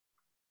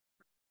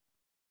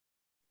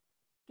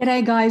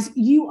G'day, guys.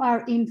 You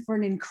are in for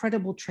an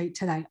incredible treat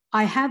today.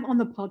 I have on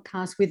the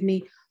podcast with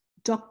me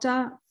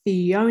Dr.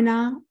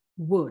 Fiona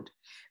Wood,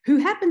 who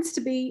happens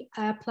to be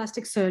a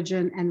plastic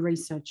surgeon and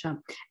researcher.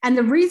 And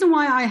the reason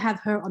why I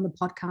have her on the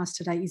podcast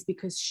today is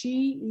because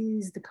she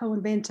is the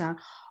co-inventor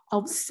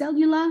of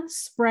cellular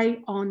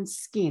spray-on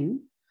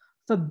skin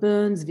for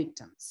burns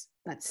victims.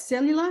 That's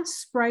cellular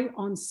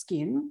spray-on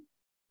skin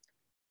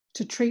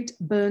to treat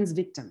burns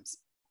victims.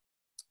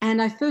 And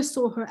I first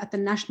saw her at the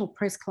National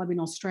Press Club in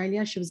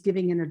Australia. She was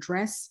giving an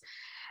address.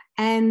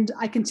 And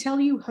I can tell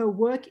you her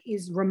work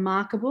is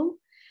remarkable.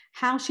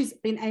 How she's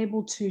been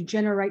able to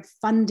generate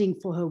funding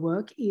for her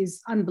work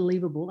is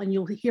unbelievable. And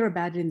you'll hear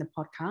about it in the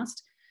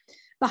podcast.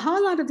 The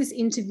highlight of this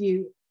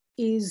interview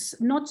is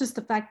not just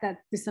the fact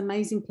that this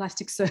amazing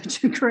plastic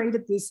surgeon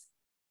created this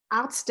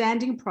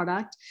outstanding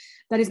product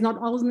that is not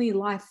only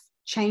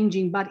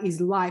life-changing, but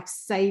is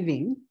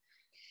life-saving.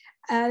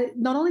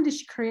 Not only did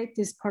she create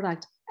this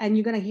product, and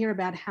you're going to hear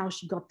about how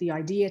she got the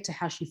idea to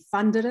how she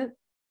funded it,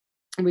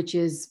 which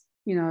is,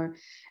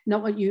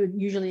 not what you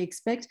usually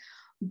expect,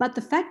 but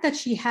the fact that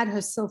she had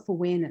her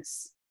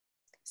self-awareness.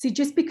 See,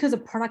 just because a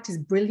product is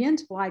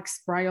brilliant, like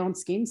spray-on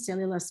skin,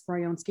 cellular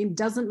spray-on skin,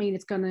 doesn't mean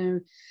it's going to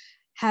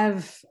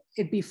have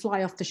it be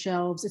fly off the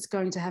shelves. It's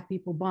going to have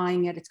people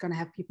buying it. It's going to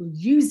have people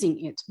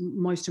using it,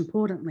 most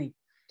importantly.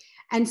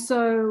 And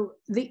so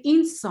the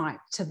insight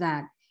to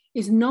that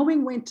is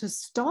knowing when to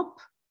stop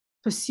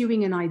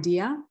pursuing an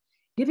idea,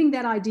 giving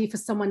that idea for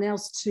someone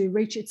else to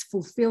reach its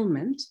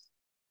fulfillment,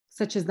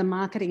 such as the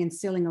marketing and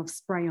selling of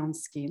spray-on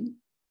skin,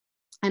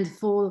 and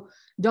for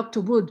Dr.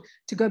 Wood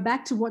to go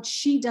back to what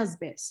she does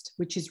best,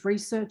 which is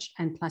research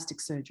and plastic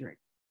surgery.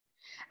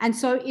 And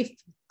so if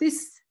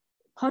this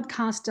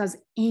podcast does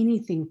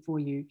anything for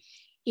you,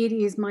 it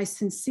is my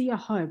sincere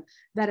hope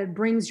that it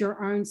brings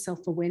your own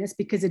self-awareness,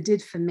 because it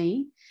did for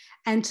me,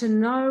 and to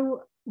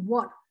know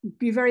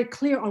be very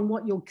clear on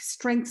what your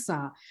strengths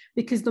are,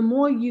 because the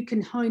more you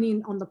can hone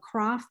in on the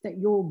craft that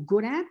you're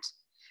good at,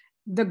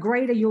 the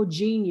greater your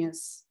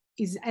genius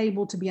is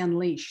able to be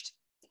unleashed,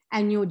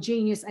 and your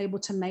genius able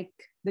to make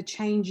the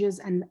changes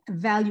and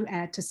value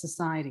add to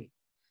society.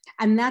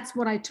 And that's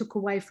what I took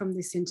away from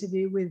this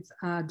interview with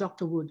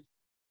Dr. Wood.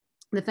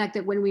 The fact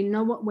that when we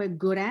know what we're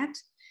good at,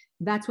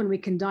 that's when we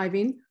can dive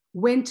in,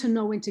 when to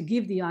know when to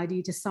give the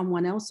idea to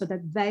someone else so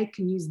that they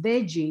can use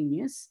their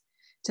genius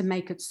to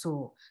make it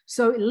soar.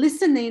 So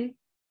listen in,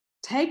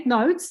 take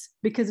notes,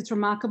 because it's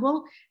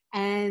remarkable,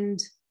 and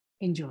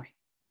enjoy.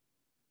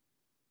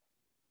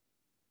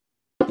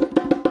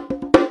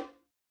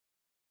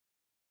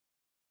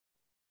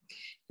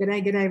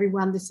 G'day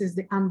everyone. This is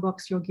the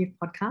Unbox Your Gift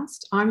podcast.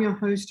 I'm your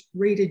host,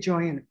 Rita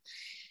Joyan.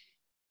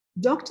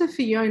 Dr.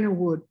 Fiona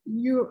Wood,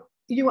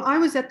 I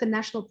was at the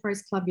National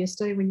Press Club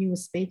yesterday when you were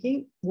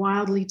speaking,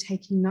 wildly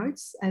taking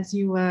notes as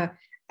you were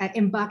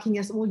embarking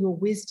us all your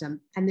wisdom.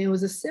 And there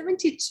was a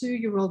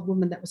 72-year-old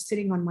woman that was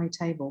sitting on my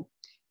table.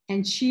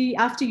 And she,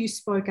 after you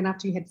spoke and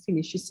after you had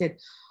finished, she said,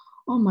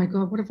 "Oh my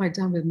God, what have I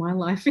done with my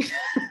life?"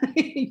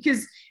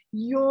 Because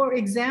your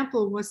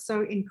example was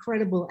so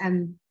incredible,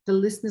 and the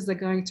listeners are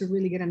going to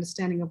really get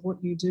understanding of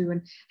what you do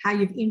and how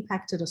you've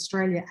impacted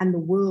Australia and the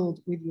world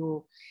with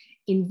your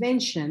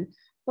invention.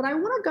 But I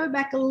want to go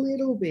back a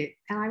little bit,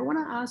 and I want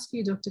to ask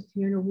you, Dr.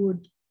 Fiona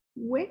Wood,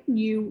 when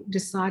you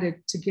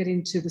decided to get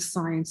into the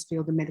science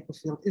field, the medical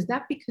field, is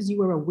that because you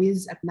were a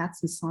whiz at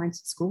maths and science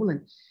at school?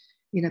 And,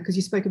 because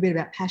you spoke a bit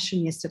about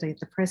passion yesterday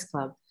at the press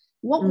club.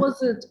 What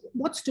was it,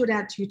 what stood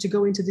out to you to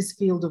go into this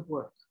field of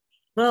work?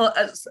 Well,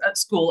 at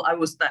school, I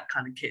was that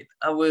kind of kid.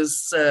 I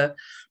was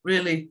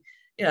really,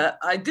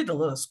 I did a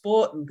lot of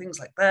sport and things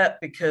like that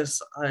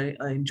because I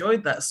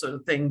enjoyed that sort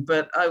of thing,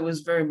 but I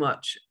was very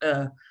much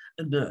a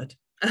nerd.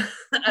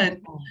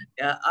 And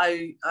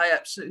I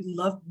absolutely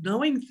loved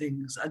knowing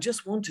things. I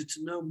just wanted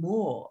to know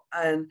more,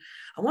 and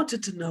I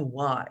wanted to know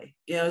why.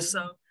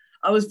 So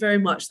I was very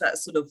much that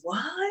sort of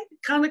why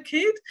kind of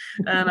kid,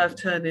 and I've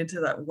turned into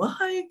that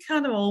why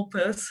kind of old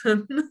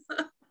person.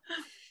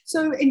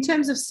 So, in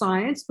terms of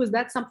science, was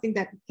that something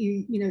that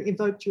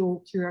evoked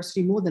your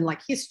curiosity more than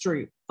like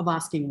history of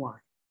asking why?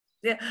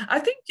 Yeah, I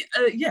think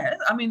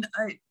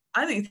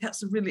I think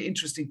that's a really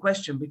interesting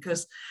question,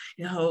 because,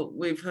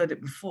 we've heard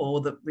it before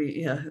that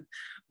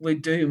we're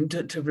doomed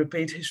to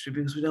repeat history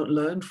because we don't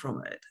learn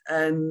from it.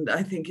 And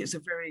I think it's a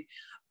very,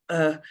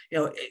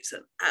 it's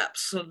an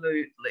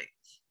absolutely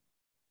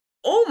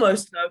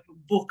almost an open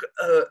book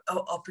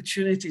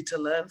opportunity to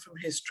learn from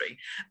history.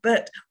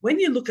 But when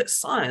you look at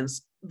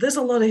science, there's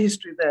a lot of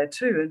history there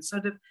too, and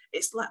sort of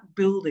it's like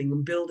building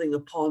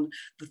upon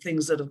the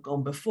things that have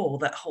gone before,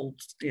 that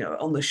holds,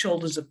 on the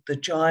shoulders of the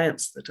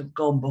giants that have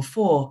gone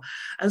before.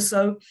 And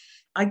so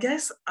I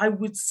guess I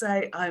would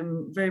say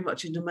I'm very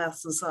much into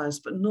maths and science,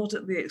 but not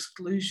at the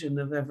exclusion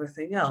of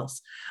everything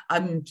else.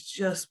 I'm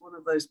just one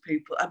of those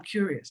people. I'm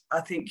curious.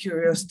 I think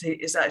curiosity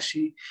is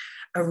actually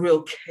a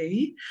real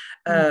key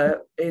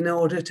in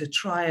order to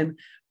try and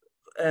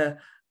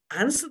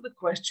answer the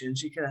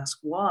questions. You can ask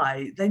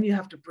why, then you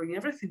have to bring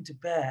everything to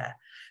bear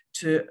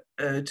to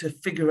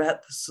figure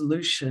out the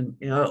solution,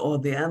 or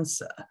the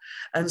answer.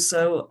 And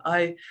so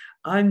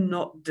I'm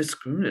not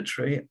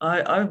discriminatory.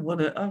 I want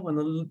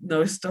to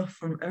know stuff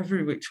from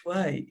every which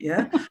way,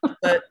 yeah.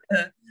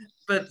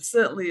 But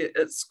certainly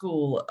at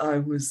school, I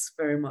was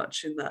very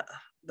much in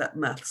that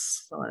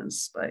maths science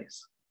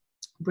space.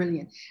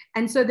 Brilliant.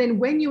 And so then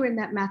when you were in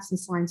that maths and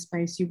science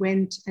space, you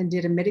went and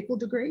did a medical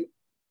degree?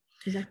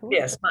 Is that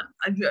correct?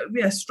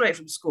 Yes, straight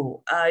from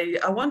school. I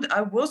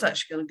was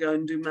actually going to go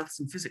and do maths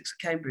and physics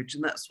at Cambridge,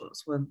 and that's what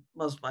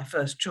was my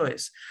first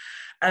choice.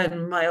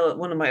 And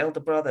one of my elder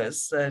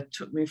brothers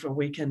took me for a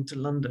weekend to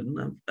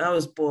London. I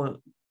was born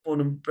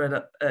and bred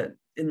up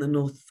in the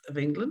north of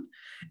England,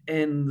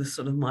 in the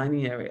sort of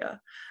mining area.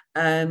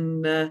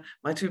 And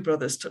my two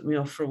brothers took me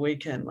off for a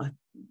weekend, my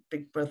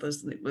big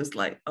brothers, and it was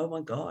like, oh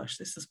my gosh,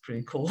 this is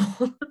pretty cool.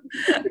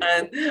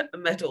 And I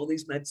met all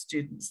these med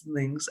students and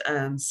things.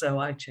 And so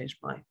I changed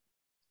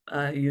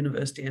my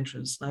university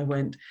entrance,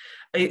 and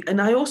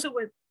I also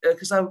went,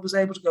 because I was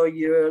able to go a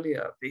year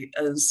earlier.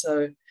 And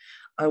so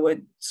I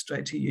went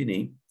straight to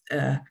uni,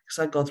 because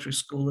I'd gone through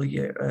school a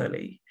year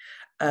early.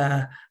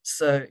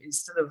 So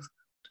instead of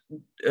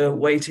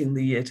waiting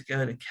the year to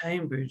go to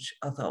Cambridge,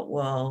 I thought,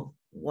 well,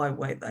 why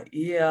wait that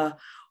year?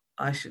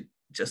 I should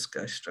just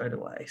go straight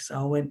away. So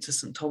I went to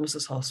St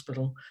Thomas's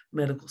Hospital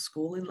Medical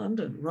School in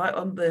London, right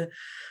on the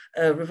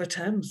River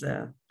Thames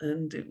there,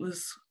 and it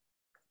was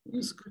a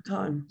good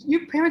time.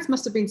 Your parents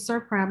must have been so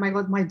proud. My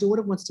God, my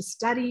daughter wants to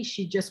study.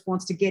 She just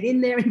wants to get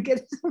in there and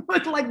get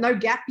like no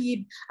gap year.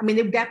 I mean,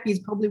 the gap years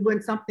probably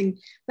weren't something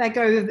back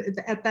over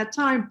at that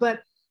time,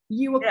 but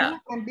you were quite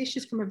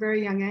ambitious from a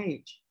very young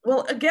age.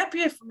 Well, a gap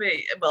year for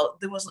me, well,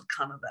 there wasn't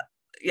kind of that.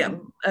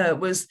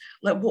 Was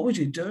like, what would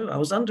you do? I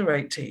was under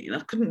 18. I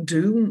couldn't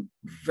do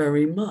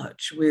very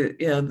much with,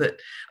 that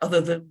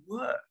other than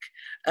work.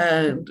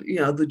 And,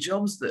 the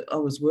jobs that I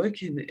was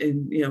working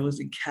in, was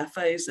in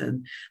cafes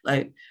and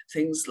like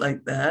things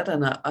like that.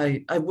 And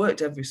I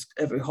worked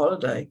every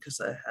holiday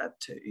because I had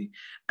to.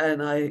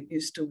 And I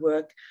used to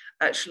work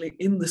actually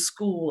in the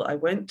school I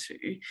went to.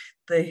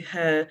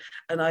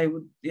 And I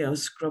would,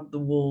 scrub the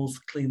walls,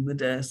 clean the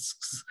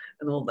desks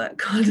and all that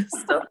kind of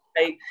stuff,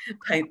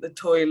 paint the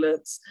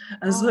toilets.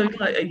 And so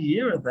like a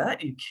year of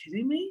that, are you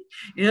kidding me?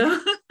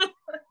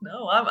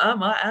 No,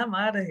 I'm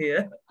out of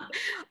here.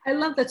 I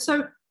love that.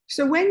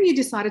 So when you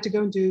decided to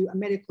go and do a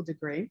medical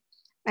degree,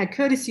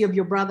 courtesy of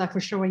your brother for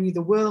showing you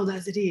the world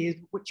as it is,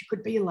 what you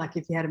could be like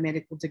if you had a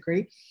medical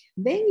degree,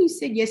 then you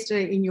said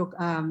yesterday in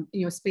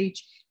your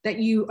speech that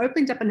you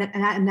opened up an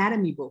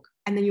anatomy book,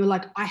 and then you were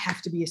like, I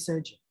have to be a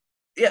surgeon.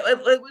 Yeah,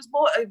 it was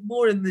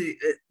more in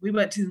we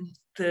went to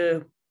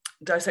the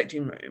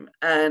dissecting room,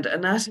 and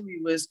anatomy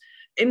was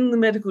in the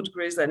medical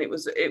degrees. Then it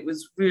was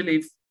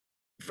really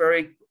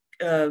very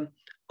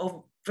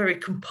very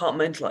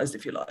compartmentalized,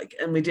 if you like,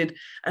 and we did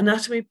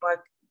anatomy,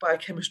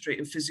 biochemistry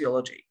and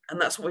physiology, and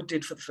that's what we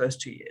did for the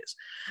first 2 years.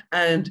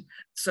 And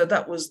so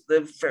that was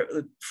the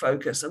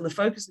focus, and the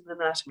focus in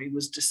anatomy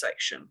was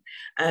dissection.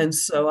 And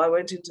so I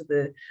went into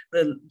the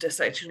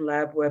dissection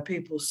lab, where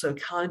people so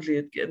kindly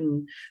had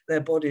given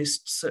their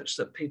bodies such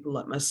that people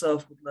like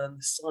myself would learn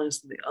the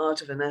science and the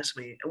art of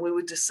anatomy, and we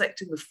were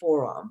dissecting the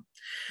forearm,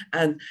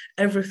 and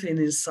everything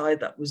inside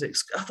that was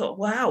I thought,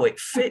 wow, it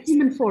fits. A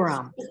human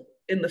forearm.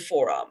 In the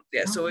forearm,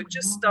 so it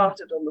just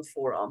started on the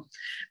forearm,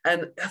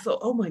 and I thought,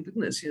 oh my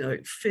goodness,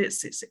 it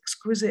fits, it's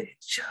exquisite,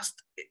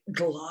 it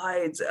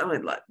glides. I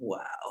mean, like,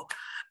 wow.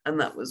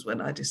 And that was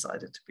when I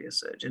decided to be a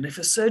surgeon. If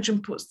a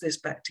surgeon puts this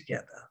back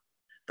together,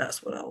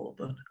 that's what I will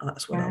do, and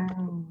that's what I'll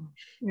do.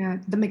 Yeah,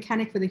 the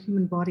mechanic for the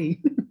human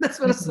body. That's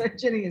what a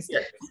surgeon is.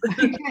 Yes.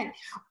 Okay,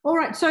 all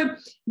right. So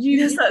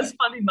yes, that's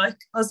funny. My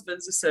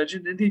husband's a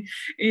surgeon, and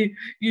he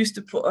used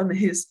to put on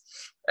his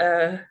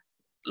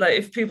like,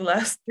 if people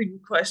asked him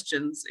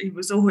questions, he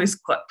was always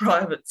quite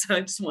private, so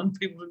I just want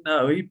people to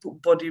know he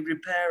put body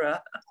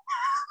repairer.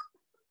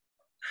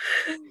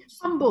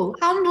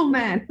 Humble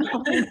man.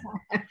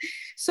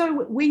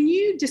 So when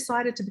you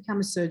decided to become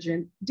a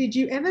surgeon, did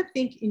you ever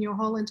think in your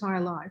whole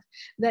entire life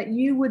that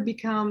you would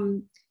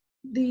become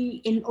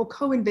or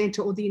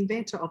co-inventor or the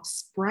inventor of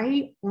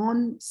spray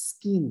on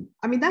skin?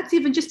 I mean, that's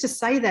even just to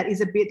say that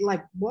is a bit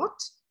like, what?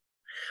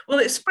 Well,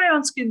 it's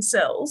spray-on skin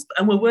cells,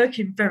 and we're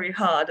working very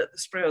hard at the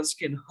spray-on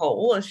skin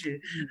hole, as you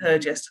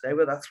heard yesterday,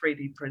 with our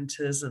 3D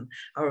printers and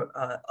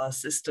our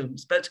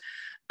systems. But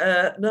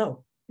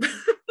no,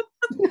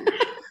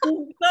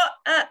 not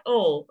at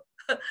all.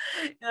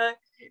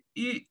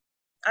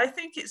 I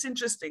think it's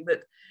interesting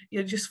that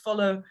you just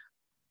follow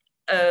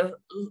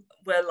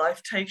where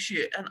life takes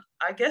you. And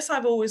I guess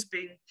I've always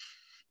been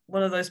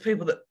one of those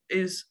people that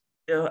is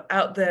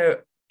out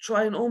there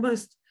trying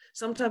almost.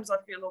 Sometimes I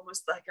feel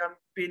almost like I'm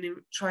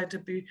trying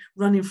to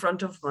run in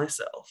front of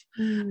myself.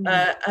 And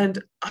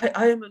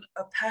I am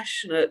a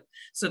passionate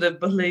sort of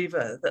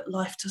believer that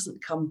life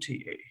doesn't come to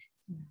you.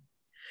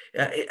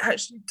 It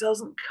actually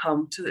doesn't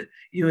come to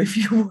you if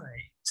you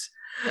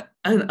wait.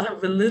 And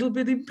I'm a little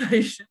bit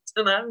impatient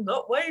and I'm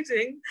not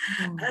waiting.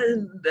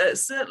 And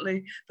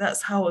certainly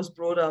that's how I was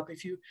brought up.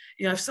 If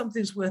if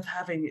something's worth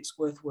having, it's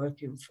worth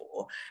working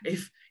for.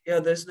 If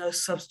there's no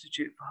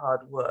substitute for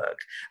hard work.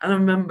 And I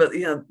remember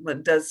my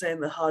dad saying,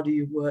 the harder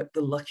you work,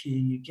 the luckier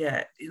you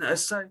get.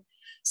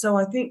 So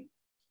I think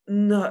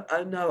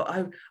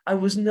I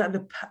was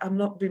never. I'm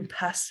not being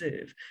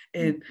passive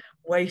in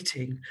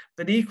waiting,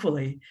 but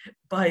equally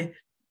by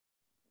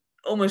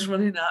almost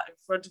running out in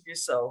front of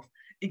yourself,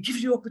 it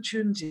gives you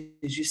opportunities.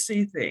 You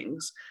see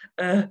things.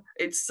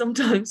 It's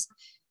sometimes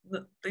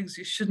things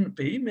you shouldn't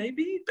be,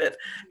 maybe, but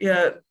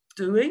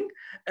doing,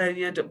 and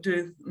you end up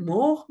doing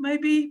more,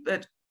 maybe,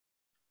 but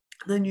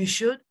than you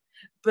should.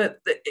 But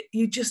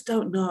you just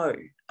don't know.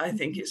 I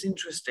think it's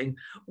interesting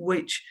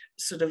which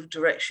sort of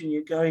direction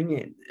you're going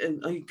in,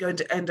 and are you going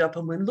to end up?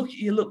 And when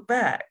you look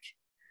back,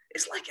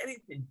 it's like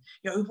anything.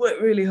 You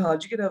work really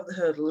hard, you get over the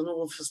hurdle, and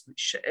all of a sudden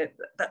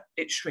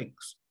it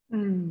shrinks.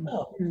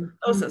 Oh, that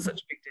wasn't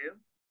such a big deal.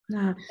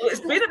 No. Well, it's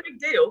been a big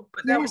deal,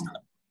 but now it's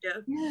not.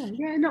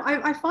 Yeah. No,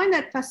 I find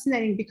that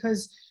fascinating,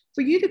 because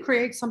for you to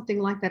create something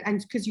like that,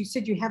 and because you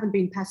said you haven't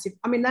been passive,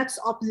 I mean, that's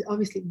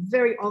obviously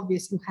very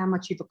obvious in how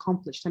much you've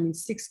accomplished. I mean,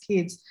 6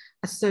 kids,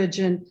 a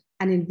surgeon,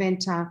 an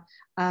inventor,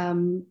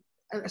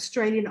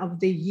 Australian of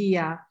the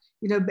Year,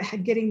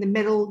 getting the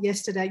medal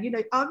yesterday.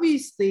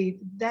 Obviously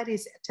that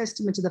is a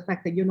testament to the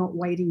fact that you're not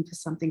waiting for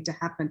something to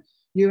happen.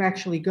 You're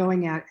actually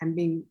going out and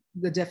being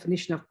the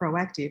definition of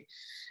proactive.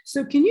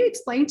 So can you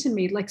explain to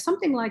me, like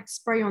something like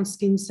spray-on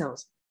skin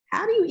cells,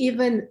 how do you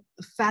even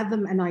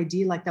fathom an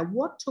idea like that?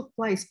 What took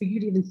place for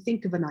you to even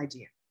think of an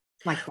idea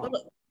like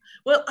that?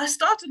 Well, I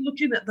started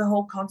looking at the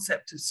whole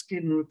concept of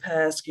skin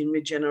repair, skin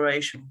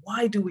regeneration.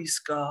 Why do we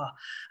scar?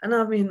 And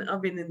I've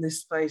been in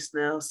this space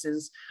now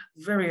since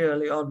very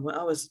early on. When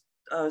I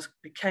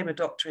became a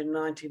doctor in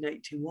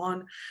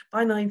 1981.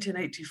 By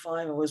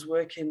 1985, I was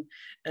working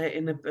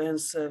in a burn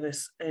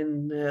service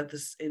in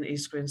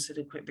East Grinstead,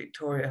 in Queen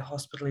Victoria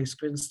Hospital, East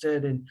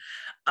Grinstead, and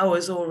I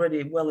was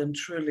already well and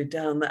truly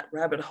down that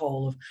rabbit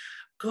hole of,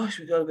 gosh,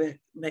 we've got to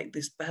make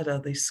this better,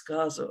 these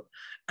scars up.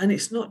 And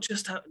it's not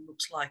just how it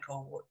looks like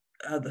or what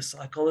the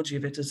psychology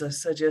of it. As I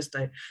said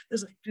yesterday,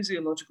 there's a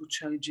physiological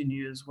change in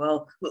you as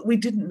well. But we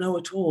didn't know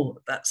at all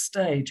at that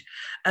stage.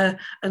 And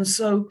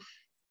so,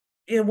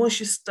 once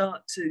you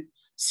start to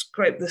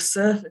scrape the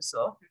surface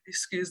off, if you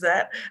excuse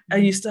that,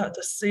 and you start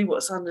to see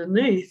what's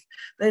underneath,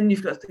 then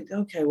you've got to think,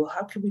 okay, well,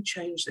 how can we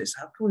change this?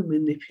 How can we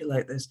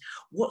manipulate this?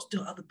 What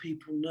do other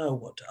people know?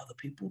 What do other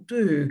people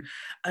do?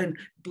 And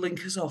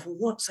blinkers off. Well,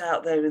 what's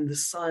out there in the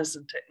science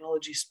and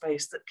technology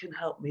space that can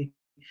help me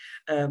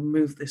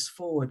move this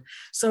forward?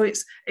 So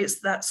it's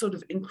that sort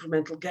of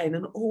incremental gain,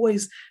 and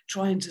always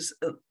trying to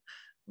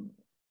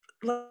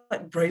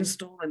like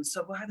brainstorm. And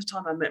so by the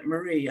time I met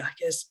Marie, I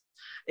guess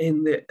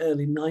in the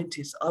early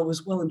 90s, I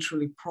was well and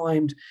truly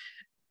primed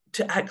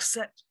to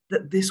accept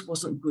that this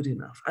wasn't good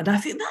enough. And I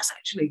think that's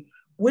actually,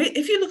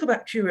 if you look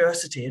about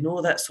curiosity and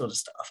all that sort of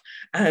stuff,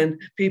 and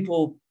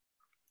people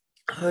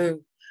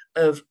who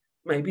have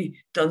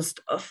maybe done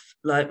stuff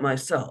like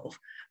myself,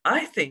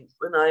 I think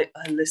when I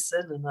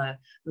listen and I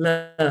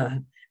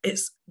learn,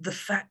 it's the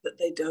fact that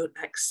they don't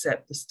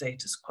accept the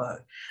status quo,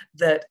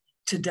 that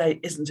today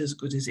isn't as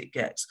good as it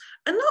gets,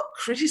 and not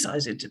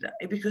criticizing today,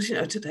 because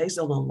today's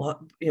on a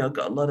lot,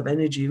 got a lot of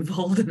energy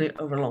involved in it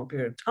over a long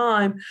period of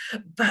time.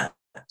 But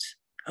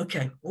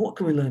okay, what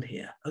can we learn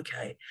here?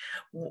 Okay,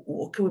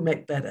 what can we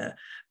make better,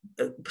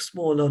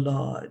 small or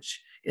large?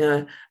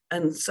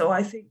 And so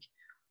I think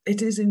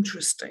it is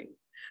interesting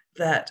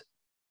that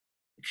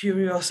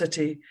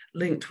curiosity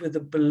linked with a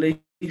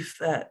belief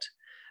that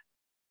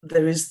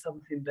there is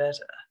something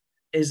better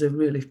is a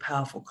really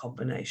powerful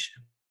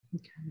combination.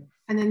 Okay.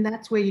 And then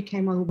that's where you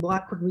came on. Why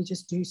couldn't we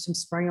just do some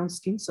spray-on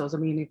skin cells? I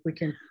mean, if we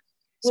can.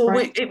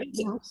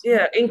 Incremental.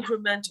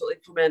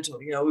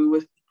 We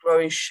were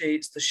growing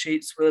sheets. The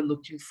sheets were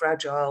looking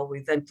fragile. We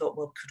then thought,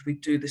 well, could we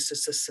do this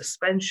as a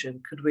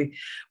suspension? Could we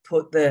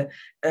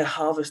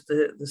harvest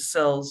the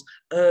cells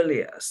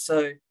earlier?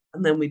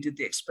 And then we did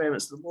the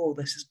experiments of,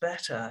 this is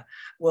better.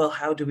 Well,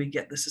 how do we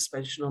get the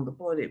suspension on the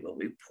body? Well,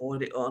 we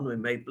poured it on, we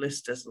made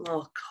blisters. And,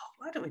 oh, God,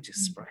 why don't we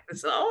just spray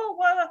this? Oh,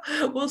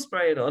 well, we'll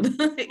spray it on,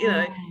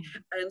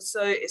 And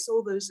so it's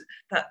all those,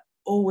 that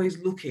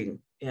always looking,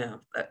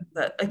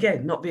 that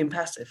again, not being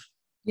passive.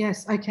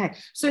 Yes. Okay.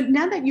 So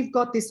now that you've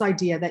got this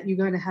idea that you're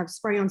going to have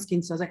spray-on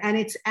skin cells, and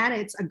it's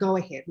a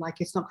go-ahead,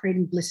 like it's not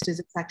creating blisters,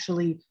 it's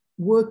actually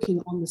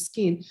working on the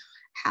skin.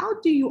 How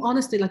do you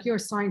honestly, like you're a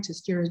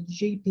scientist, you're a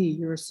GP,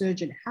 you're a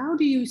surgeon, how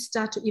do you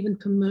start to even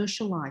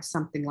commercialize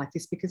something like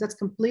this? Because that's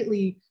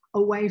completely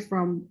away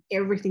from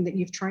everything that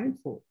you've trained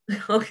for.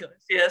 Oh, gosh,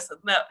 yes, and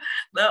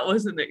that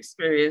was an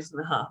experience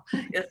and a half.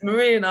 Yes,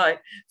 Marie and I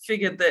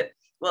figured that,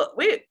 well,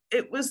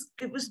 it was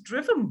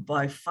driven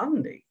by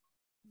funding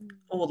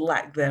or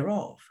lack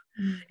thereof.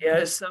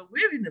 So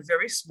we're in a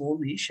very small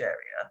niche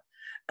area.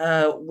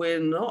 we're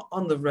not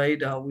on the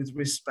radar with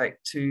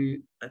respect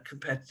to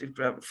competitive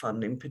grant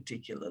funding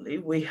particularly.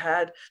 We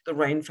had the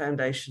RAIN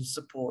Foundation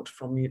support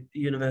from the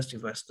University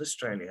of Western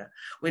Australia.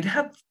 We'd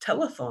have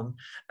telethon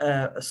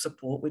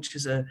support, which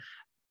is a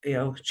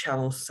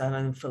Channel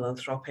 7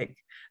 philanthropic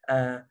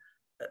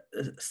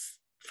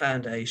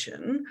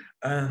foundation,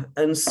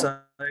 and so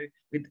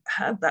we'd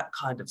had that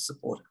kind of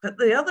support. But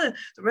the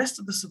rest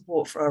of the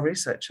support for our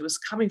research was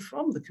coming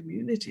from the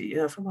community,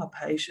 from our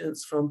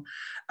patients, from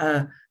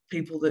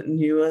people that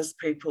knew us,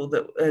 people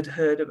that had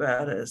heard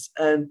about us,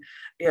 and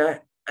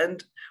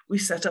we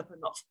set up a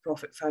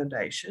not-for-profit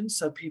foundation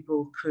so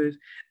people could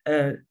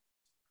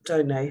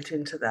donate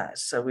into that,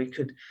 so we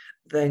could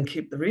then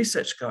keep the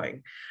research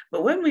going.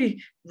 But when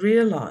we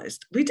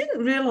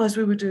didn't realize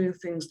we were doing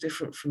things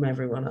different from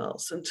everyone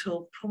else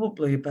until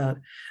probably about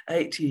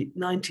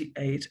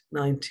 98,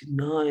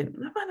 99,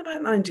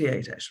 about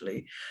 98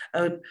 actually.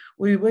 And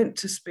we went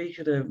to speak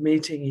at a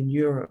meeting in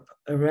Europe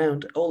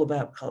around all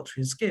about culture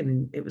and skin.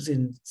 And it was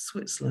in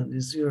Switzerland,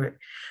 in Zurich.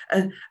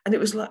 And it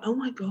was like, oh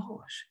my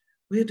gosh,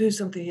 we're doing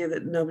something here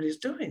that nobody's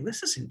doing.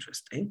 This is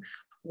interesting.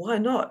 Why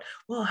not?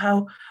 Well,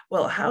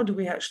 how do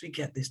we actually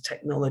get this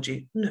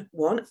technology,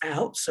 one,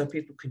 out so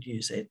people could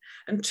use it,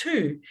 and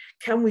two,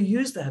 can we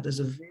use that as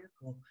a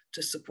vehicle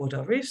to support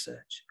our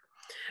research?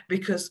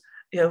 Because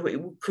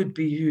it could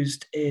be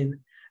used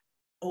in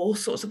all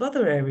sorts of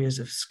other areas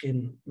of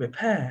skin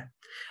repair,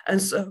 and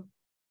so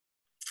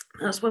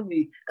that's when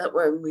we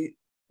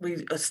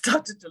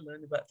started to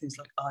learn about things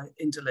like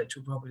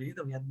intellectual property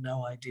that we had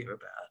no idea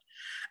about.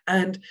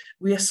 And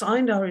we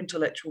assigned our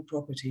intellectual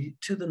property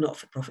to the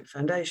not-for-profit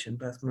foundation,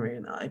 both Marie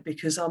and I,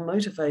 because our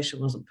motivation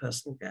wasn't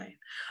personal gain.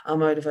 Our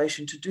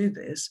motivation to do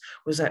this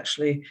was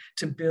actually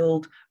to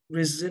build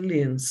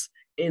resilience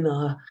in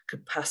our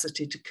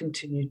capacity to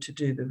continue to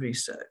do the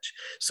research.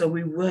 So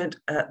we weren't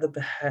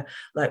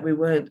we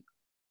weren't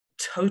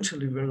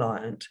totally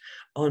reliant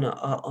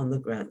on the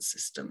grant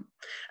system.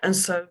 And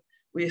so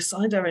we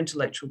assigned our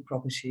intellectual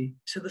property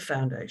to the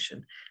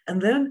foundation. And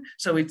then,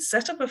 so we'd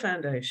set up a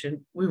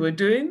foundation, we were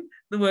doing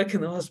the work in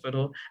the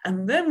hospital,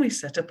 and then we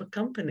set up a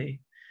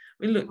company.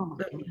 We looked,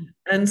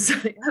 and so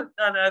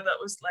I know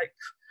that was like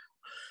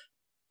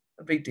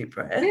a big deep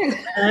breath.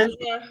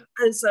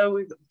 And so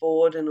we got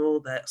board and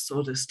all that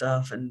sort of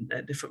stuff, and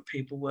different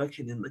people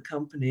working in the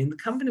company. And the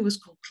company was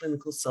called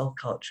Clinical Cell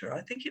Culture.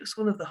 I think it was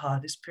one of the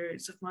hardest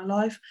periods of my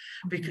life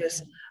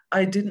because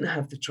I didn't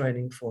have the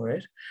training for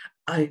it.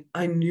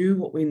 I knew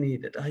what we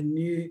needed. I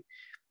knew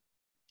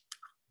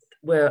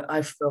where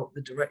I felt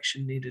the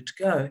direction needed to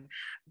go.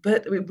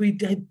 But we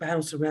did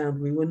bounce around.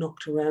 We were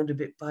knocked around a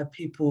bit by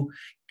people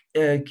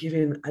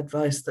giving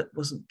advice that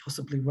wasn't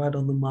possibly right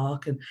on the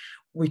mark. And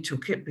we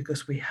took it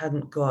because we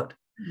hadn't got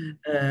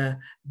the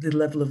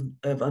level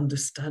of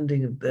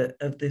understanding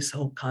of this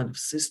whole kind of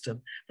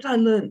system. But I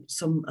learned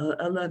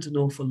an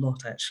awful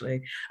lot,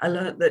 actually. I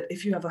learned that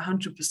if you have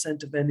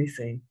 100% of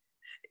anything,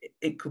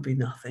 it could be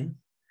nothing.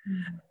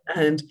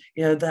 And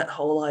that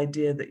whole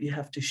idea that you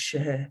have to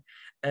share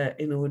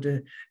in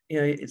order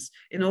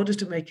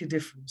to make a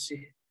difference,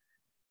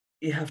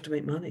 you have to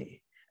make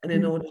money, and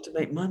in order to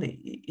make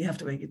money, you have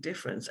to make a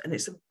difference, and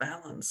it's a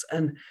balance.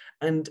 And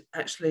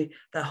actually,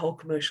 that whole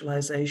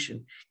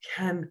commercialization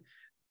can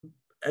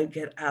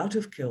get out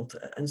of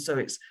kilter, and so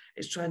it's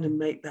trying to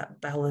make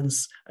that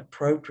balance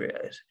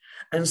appropriate.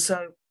 And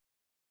so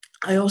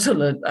I also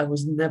learned I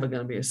was never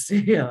going to be a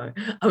CEO.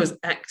 I was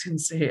acting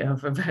CEO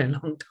for a very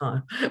long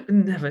time, but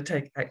never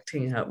take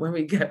acting out. When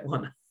we get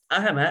one,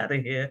 I am out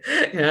of here.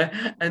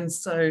 And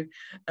so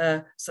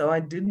I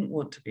didn't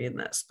want to be in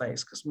that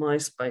space because my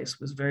space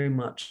was very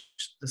much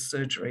the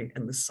surgery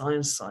and the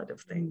science side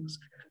of things.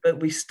 But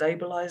we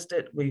stabilized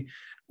it. We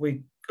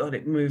got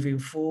it moving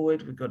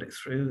forward. We got it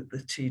through the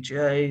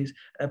TGA's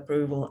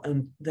approval,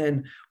 and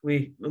then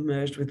we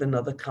merged with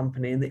another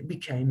company, and it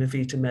became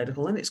Avita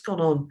Medical, and it's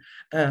gone on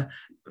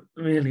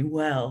really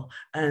well.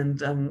 And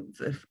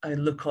if I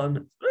look on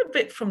a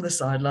bit from the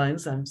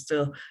sidelines, I'm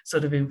still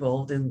sort of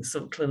involved in the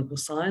sort of clinical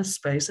science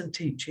space and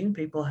teaching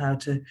people how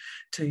to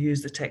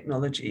use the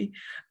technology,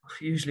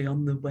 usually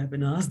on the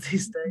webinars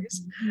these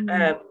days.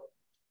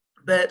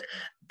 But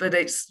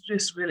it's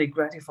just really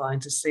gratifying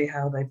to see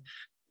how they've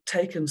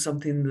taken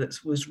something that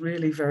was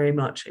really very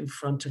much in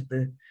front of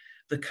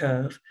the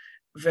curve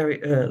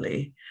very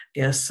early.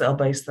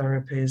 Cell-based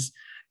therapies,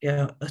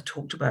 are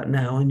talked about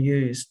now and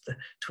used.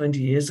 20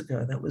 years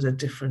ago, that was a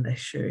different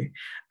issue.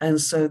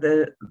 And so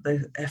the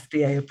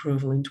FDA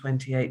approval in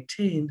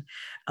 2018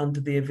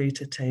 under the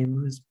Avita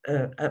team was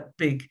a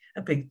big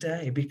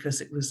day,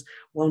 because it was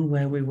one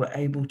where we were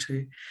able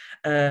to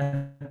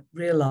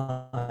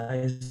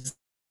realize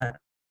that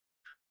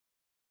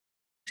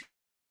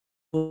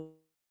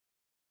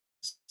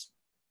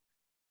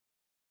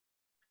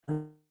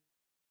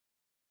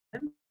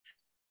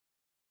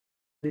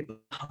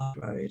hard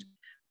road,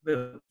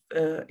 but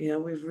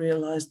we've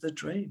realized the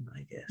dream,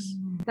 I guess.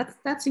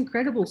 That's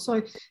incredible.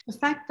 So the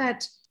fact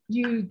that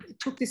you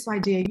took this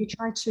idea, you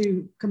tried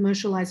to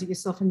commercialize it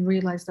yourself and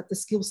realized that the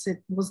skill set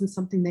wasn't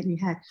something that you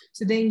had.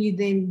 So then you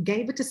then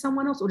gave it to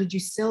someone else, or did you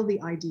sell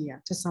the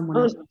idea to someone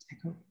else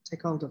to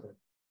take hold of it?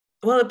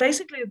 Well,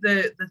 basically,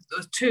 the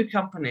two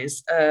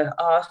companies,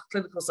 our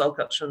clinical cell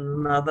culture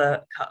and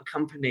another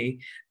company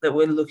that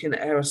were looking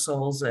at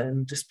aerosols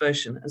and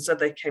dispersion, and so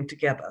they came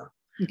together.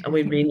 Okay. And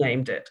we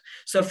renamed it.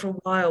 So for a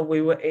while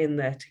we were in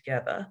there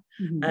together,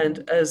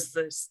 and as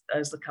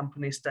the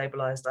company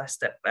stabilized, I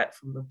stepped back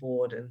from the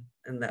board,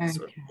 and that's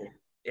what.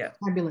 Yeah,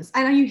 fabulous.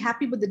 And are you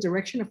happy with the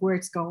direction of where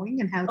it's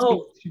going and how it's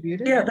being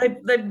distributed? Yeah,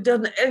 they've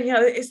done.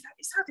 It's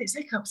had its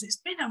hiccups. It's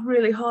been a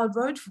really hard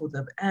road for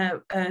them,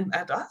 and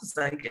us,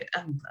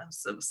 I'm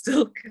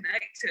still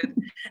connected,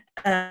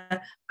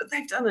 but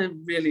they've done a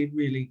really,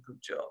 really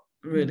good job.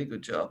 Really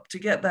good job to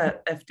get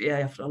that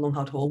FDA after a long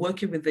hard haul,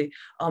 working with the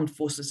Armed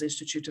Forces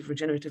Institute of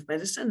Regenerative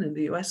Medicine in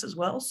the US as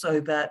well, so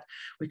that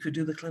we could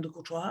do the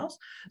clinical trials.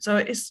 So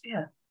it's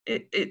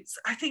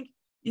I think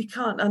you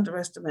can't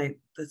underestimate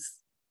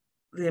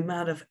the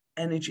amount of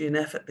energy and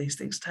effort these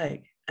things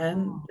take,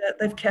 and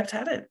they've kept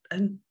at it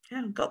and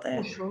got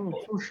there.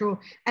 For sure.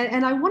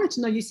 And I wanted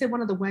to know, you said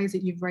one of the ways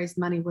that you've raised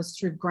money was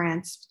through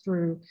grants,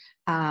 through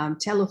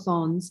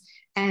telethons,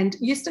 and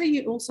yesterday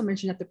you also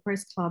mentioned at the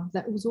press club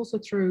that it was also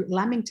through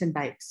Lamington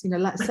Bakes, I'm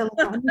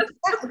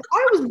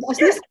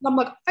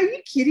like, are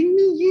you kidding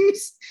me?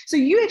 So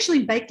you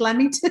actually baked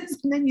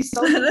Lamingtons and then you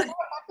sold them?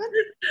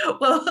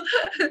 Well,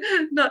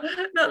 not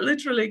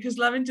literally, because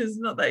Lamington's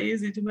not that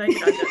easy to make.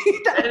 Anyway.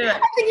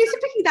 I think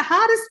you're picking the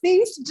hardest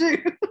things to do.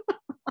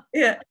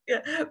 Yeah,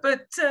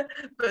 but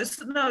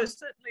no,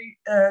 certainly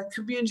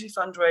community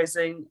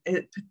fundraising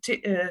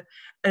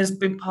has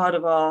been part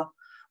of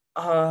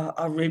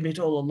our remit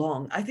all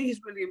along. I think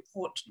it's really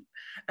important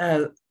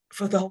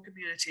for the whole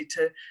community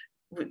to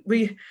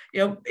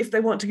if they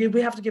want to give,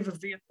 we have to give a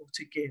vehicle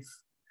to give.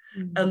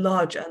 A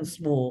large and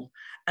small,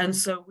 and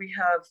so we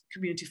have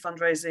community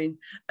fundraising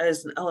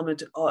as an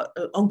element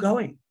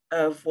ongoing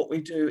of what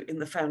we do in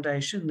the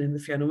foundation, in the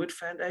Fiona Wood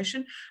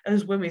Foundation.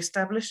 As when we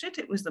established it,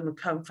 it was the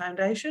McComb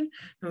Foundation,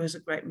 who is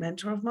a great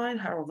mentor of mine,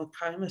 Harold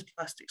McComb, as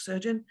plastic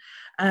surgeon,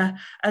 and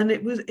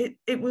it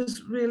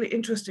was really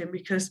interesting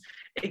because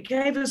it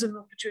gave us an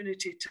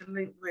opportunity to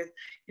link with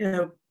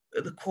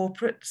the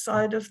corporate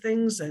side of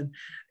things, and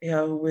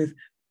with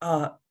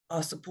our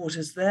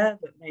supporters there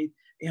that made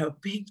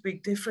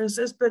big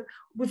differences, but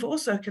we've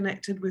also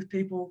connected with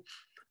people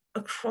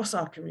across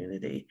our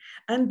community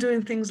and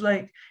doing things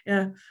like,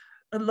 a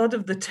lot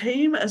of the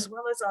team, as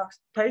well as our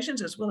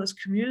patients, as well as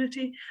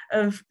community,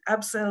 have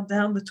abseiled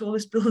down the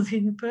tallest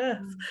building in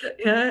Perth,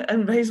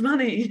 and raise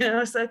money,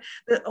 so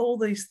that all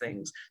these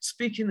things,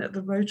 speaking at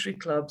the Rotary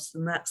clubs,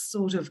 and that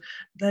sort of,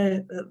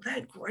 they're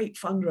great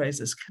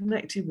fundraisers,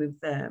 connecting with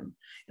them,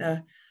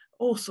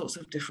 all sorts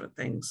of different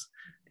things.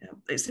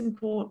 It's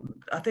important.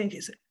 I think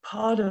it's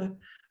part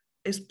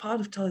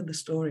of telling the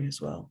story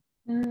as well.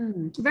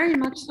 Very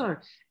much so.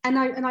 And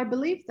I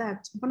believe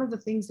that one of the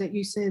things that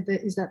you said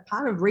is that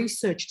part of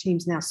research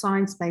teams now,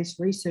 science-based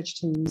research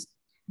teams,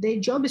 their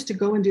job is to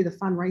go and do the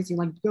fundraising,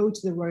 like go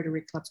to the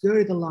Rotary clubs, go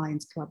to the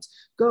Lions clubs,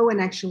 go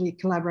and actually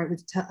collaborate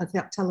with a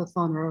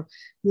telethon or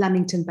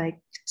Lamington Bake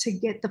to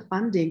get the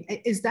funding.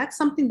 Is that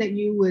something that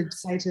you would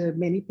say to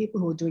many people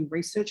who are doing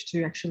research,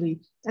 to actually,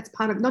 that's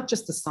part of not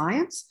just the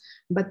science,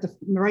 but the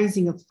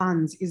raising of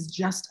funds is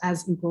just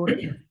as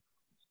important?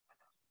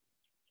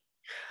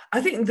 I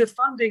think the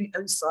funding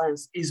in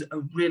science is a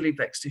really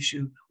vexed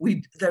issue.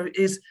 We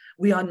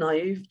are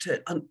naive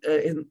to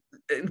in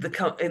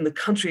the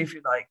country, if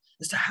you like,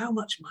 as to how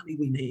much money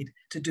we need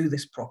to do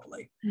this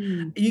properly.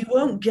 You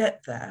won't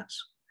get that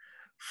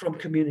from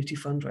community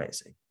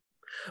fundraising,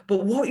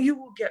 but what you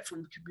will get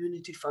from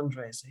community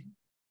fundraising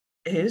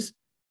is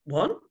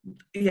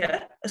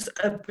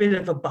a bit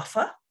of a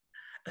buffer.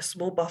 A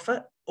small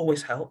buffer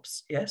always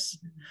helps, yes,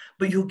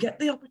 but you'll get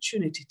the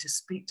opportunity to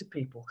speak to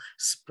people,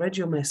 spread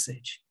your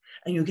message,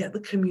 and you get the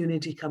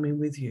community coming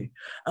with you.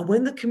 And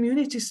when the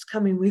community is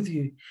coming with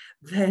you,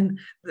 then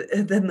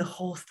the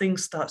whole thing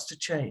starts to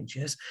change.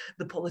 Yes,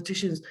 the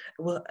politicians,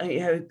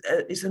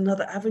 it's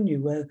another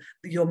avenue where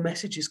your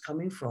message is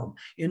coming from.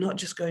 You're not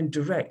just going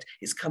direct;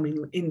 it's coming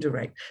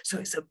indirect. So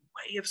it's a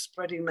way of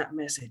spreading that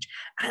message.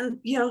 And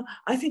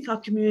I think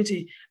our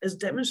community has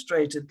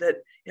demonstrated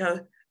that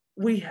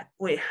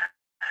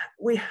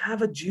we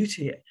have a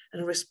duty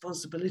and a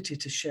responsibility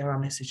to share our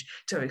message,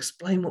 to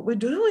explain what we're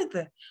doing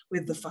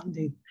with the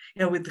funding,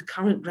 with the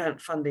current grant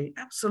funding.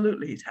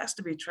 Absolutely, it has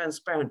to be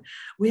transparent.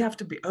 We have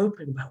to be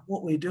open about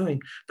what we're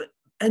doing,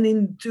 and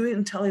in doing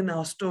and telling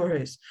our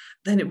stories,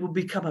 then it will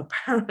become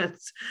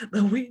apparent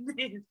that we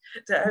need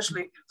to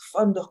actually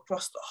fund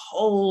across the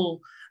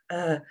whole,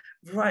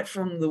 right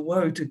from the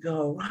woe to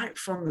go, right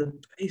from the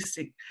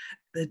basic,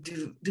 the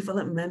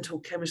developmental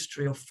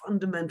chemistry or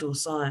fundamental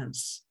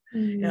science.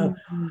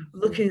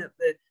 Looking at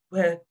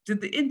where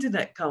did the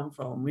internet come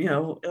from?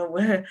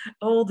 Where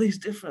all these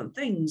different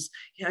things.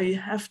 You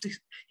have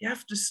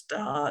to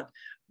start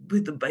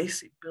with the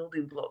basic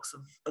building blocks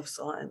of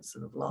science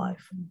and of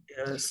life.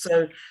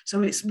 Mm-hmm.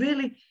 So it's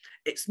really,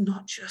 it's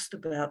not just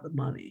about the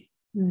money.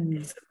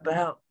 It's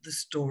about the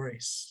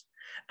stories.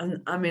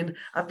 And I mean,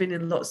 I've been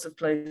in lots of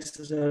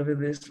places over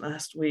this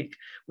last week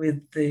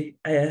with the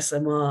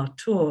ASMR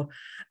tour,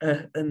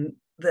 and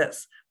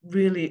that's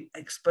really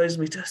exposed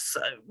me to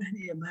so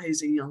many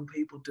amazing young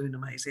people doing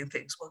amazing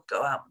things. Well,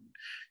 go out and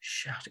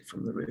shout it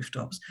from the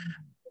rooftops.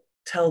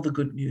 Tell the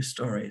good news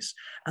stories,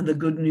 and the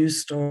good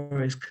news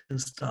stories can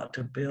start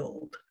to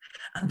build.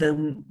 And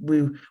then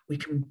we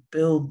can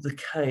build the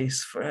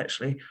case for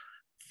actually,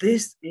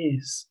 this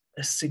is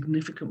a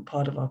significant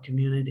part of our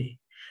community,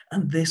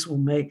 and this will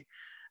make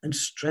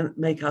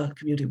our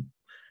community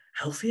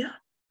healthier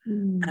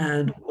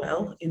and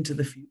well into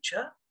the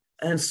future.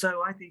 And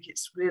so I think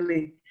it's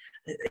really,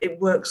 it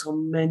works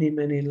on many,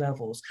 many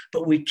levels,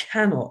 but we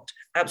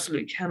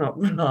absolutely cannot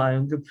rely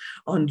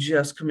on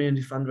just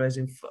community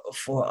fundraising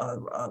for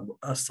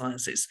our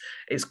science.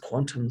 It's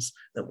quantums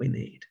that we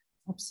need.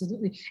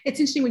 Absolutely. It's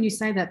interesting when you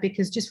say that,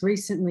 because just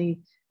recently,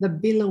 the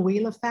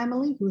Biloela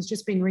family, who has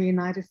just been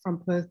reunited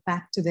from Perth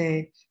back to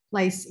their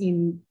place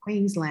in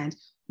Queensland,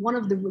 one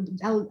of the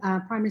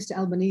Prime Minister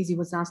Albanese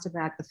was asked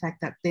about the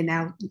fact that they're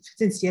now,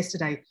 since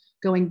yesterday,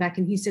 going back,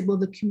 and he said, well,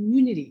 the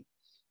community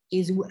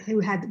is who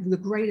had the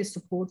greatest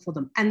support for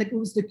them. And it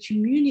was the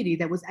community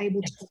that was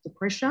able to put the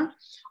pressure,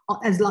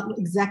 as like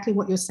exactly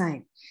what you're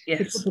saying.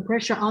 Yes. It put the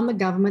pressure on the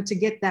government to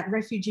get that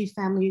refugee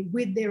family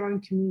with their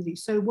own community.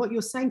 So what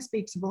you're saying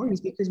speaks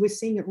volumes, because we're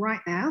seeing it right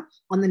now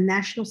on the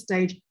national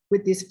stage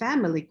with this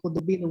family called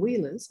the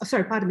Biloelas. Oh,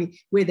 sorry, pardon me,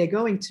 where they're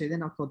going to. They're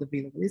not called the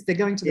Biloelas. They're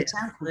going to the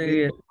town called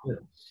Biloela.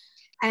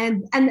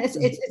 And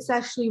it's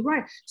actually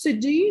right. So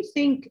do you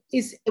think,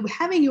 is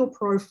having your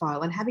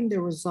profile and having the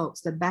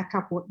results that back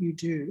up what you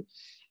do,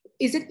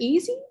 is it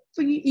easier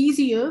for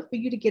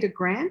you to get a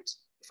grant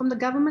from the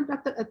government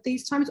at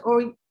these times,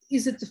 or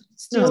is it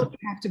still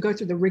you have to go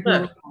through the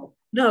rigmarole?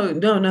 No.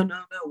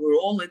 We're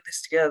all in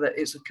this together.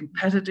 It's a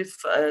competitive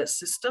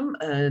system,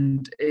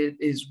 and it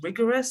is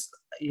rigorous,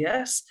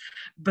 yes.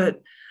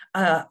 But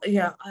I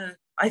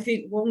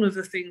think one of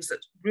the things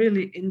that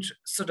really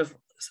sort of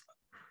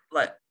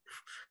like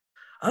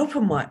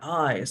opened my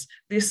eyes,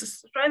 this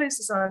Australian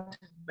Society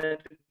of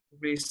Medical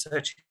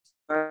Research,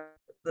 the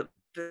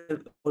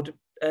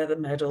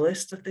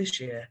medalist of this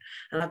year,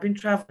 and I've been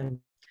traveling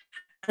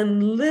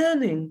and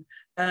learning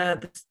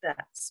the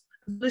stats,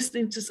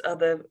 listening to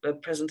other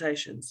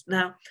presentations.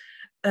 Now,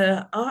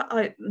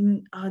 our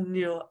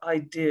New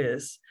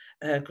Ideas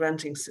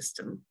granting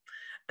system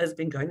has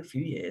been going a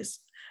few years,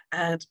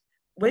 and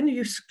when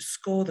you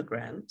score the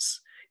grants,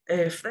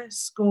 if they're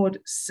scored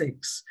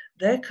 6,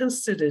 they're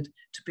considered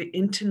to be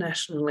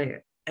internationally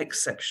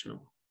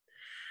exceptional.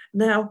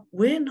 Now,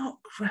 we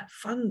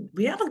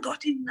haven't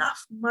got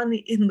enough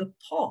money in the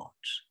pot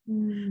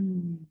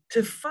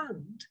to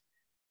fund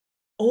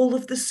all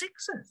of the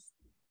 6s.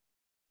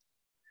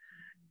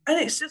 And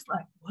it's just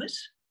like, what?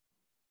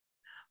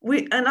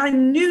 And I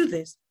knew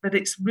this, but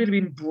it's really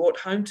been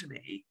brought home to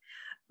me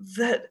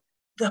that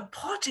the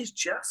pot is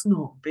just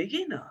not big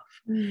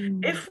enough.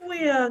 If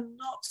we are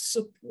not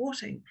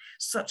supporting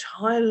such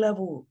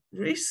high-level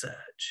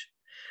research,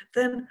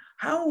 then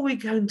how are we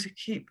going to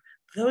keep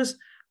those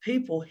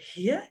people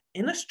here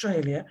in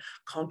Australia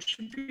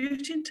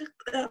contributing to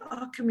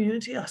our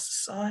community, our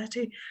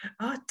society,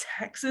 our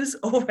taxes,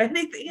 or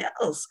anything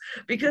else?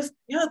 Because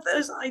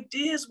those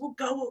ideas will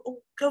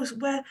go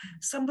where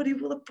somebody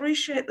will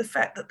appreciate the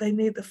fact that they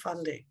need the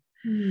funding.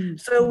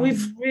 So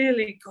we've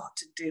really got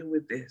to deal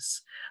with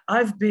this.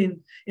 I've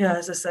been,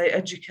 as I say,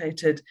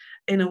 educated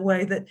in a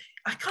way that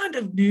I kind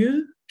of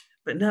knew,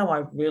 but now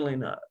I really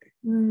know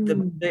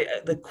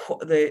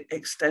the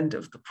extent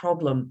of the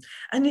problem,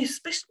 and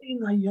especially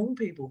in our young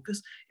people,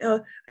 because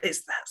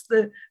that's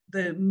the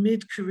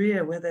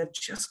mid-career where they're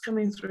just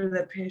coming through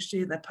their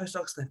PhD and their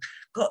postdocs, and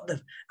they've got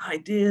the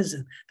ideas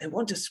and they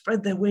want to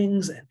spread their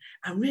wings and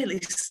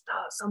really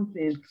start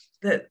something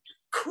that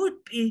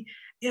could be,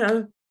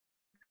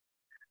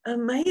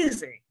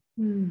 amazing.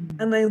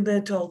 And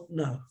they're told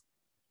no.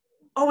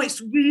 Oh, it's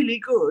really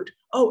good.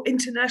 Oh,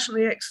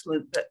 internationally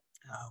excellent, but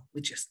no, we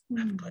just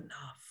haven't got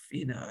enough.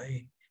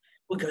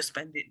 We'll go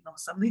spend it on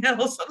something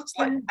else. I was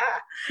like,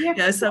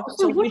 so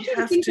what do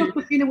you think,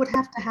 Dr. Fina, would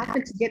have to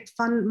happen to get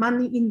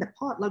money in the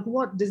pot? Like,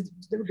 what does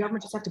the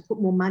government just have to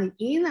put more money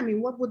in? I mean,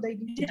 what would they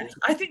need to do?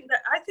 I think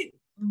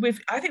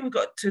we've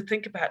got to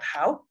think about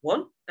how,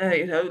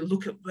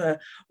 look at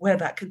where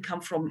that can come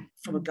from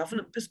a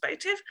government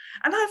perspective.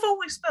 And I've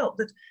always felt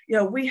that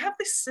we have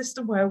this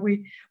system where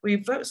we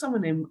vote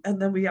someone in and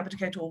then we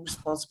abdicate all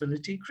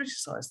responsibility,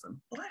 criticize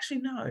them. Well,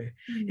 actually, no.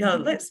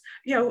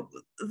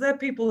 They're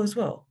people as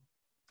well.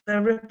 They're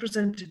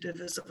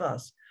representatives of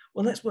us.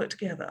 Well, let's work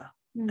together,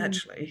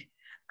 actually,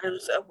 and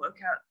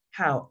work out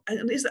how.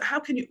 And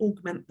how can you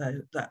augment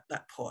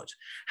that pot?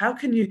 How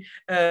can you?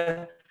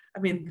 The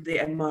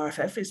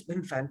MRFF has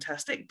been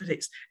fantastic, but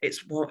it's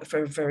for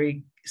a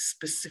very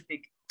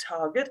specific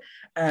target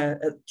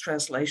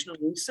translational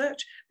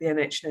research, the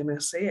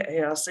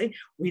NHMRC, ARC.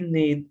 We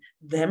need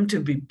them to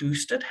be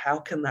boosted. How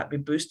can that be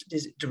boosted?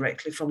 Is it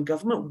directly from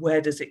government?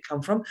 Where does it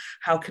come from?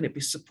 How can it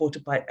be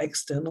supported by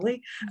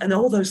externally? And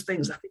all those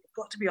things, I think, have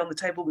got to be on the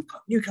table. We've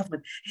got new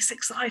government. It's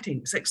exciting.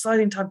 It's an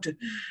exciting time to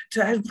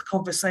have the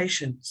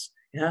conversations.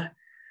 Yeah.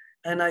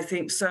 And I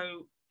think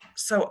so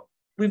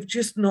we've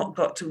just not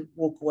got to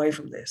walk away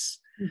from this.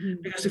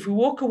 Because if we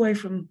walk away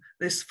from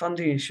this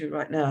funding issue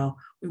right now,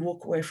 we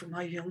walk away from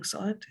our young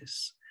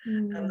scientists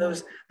and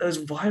those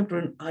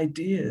vibrant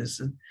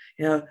ideas and,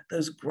 you know,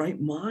 those great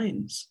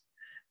minds.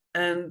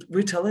 And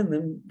we're telling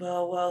them,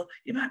 well,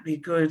 you might be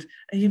good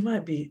and it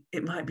might be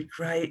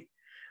great,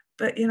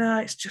 but, you know,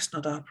 it's just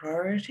not our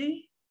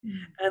priority.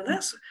 And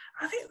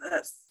I think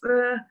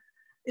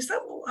is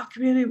that what our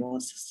community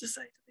wants us to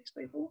say to these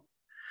people?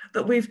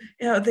 That we've,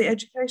 you know, the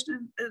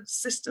education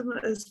system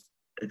has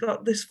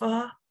got this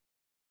far.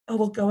 Oh,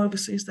 we'll go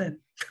overseas then.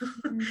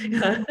 You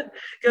know,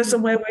 go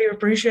somewhere where you're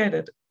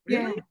appreciated.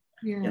 Really?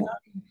 Yeah.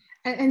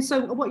 And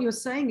so what you're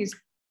saying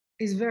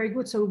is very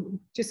good. So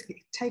just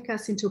take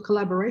us into a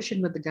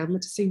collaboration with the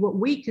government to see what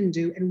we can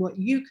do and what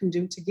you can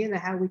do together,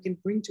 how we can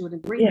bring to an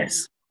agreement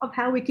of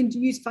how we can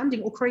use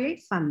funding or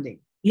create funding.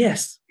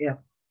 Yes. Yeah.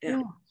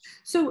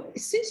 So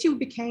since you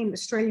became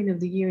Australian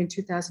of the Year in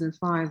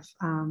 2005,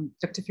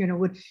 Dr. Fiona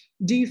Wood,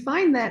 do you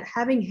find that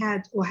having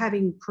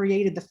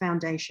created the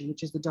foundation,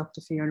 which is the Dr.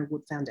 Fiona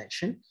Wood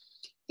Foundation,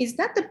 is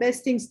that the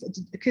best thing?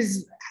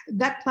 Because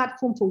that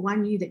platform for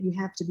 1 year that you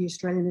have to be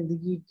Australian of the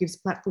Year gives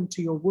platform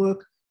to your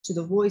work, to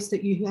the voice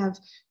that you have,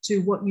 to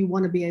what you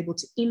want to be able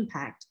to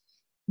impact.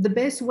 The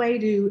best way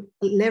to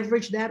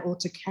leverage that or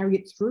to carry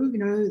it through, you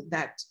know,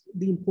 that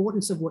the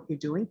importance of what you're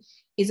doing,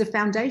 is a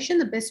foundation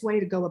the best way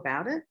to go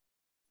about it?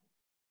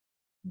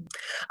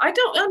 I'm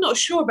not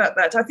sure about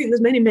that. I think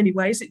there's many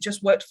ways. It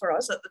just worked for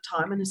us at the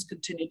time and has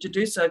continued to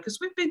do so, because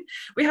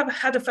we have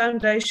had a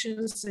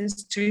foundation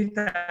since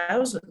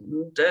 2000,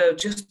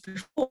 just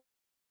before.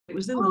 It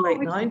was in the late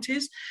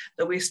 90s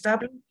that we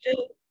established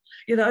it.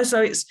 You know,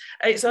 so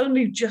it's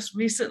only just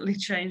recently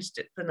changed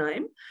the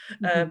name.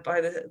 By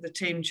the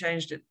team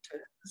changed it to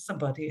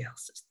somebody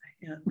else's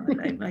name, my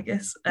name, I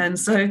guess. And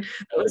so it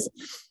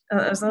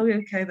was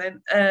okay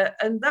then.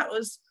 And that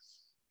was,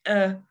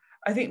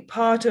 I think,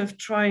 part of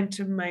trying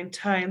to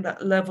maintain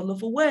that level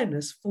of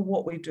awareness for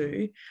what we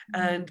do,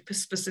 and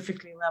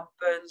specifically around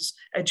burns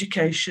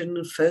education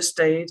and first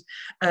aid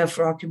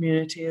for our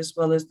community, as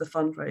well as the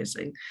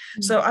fundraising.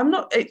 So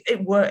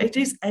it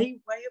is a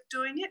way of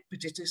doing it,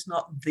 but it is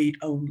not the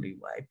only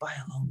way by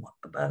a long way.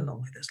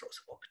 There's lots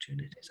of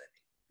opportunities, I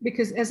think.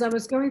 Because as I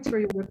was going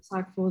through your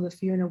website for the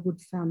Fiona Wood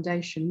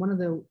Foundation, one of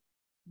the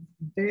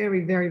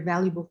very, very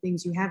valuable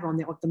things you have on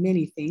there, of the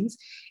many things,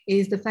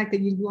 is the fact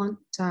that you want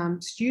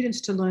students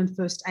to learn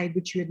first aid,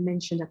 which you had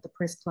mentioned at the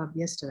press club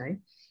yesterday,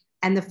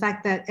 and the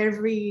fact that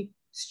every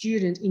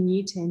student in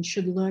year 10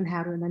 should learn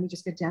how to, and let me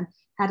just get down,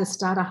 how to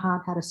start a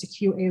heart, how to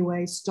secure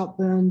airways, stop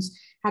burns,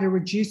 how to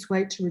reduce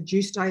weight, to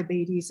reduce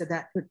diabetes, so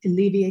that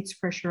alleviates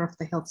pressure off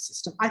the health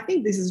system. I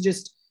think this is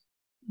just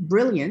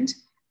brilliant.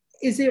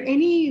 Is there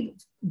any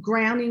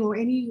grounding or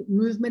any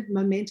movement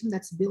momentum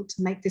that's built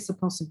to make this a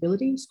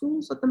possibility in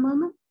schools at the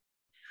moment?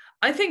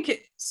 I think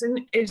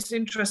it's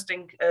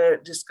interesting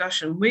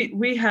discussion.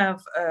 We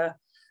have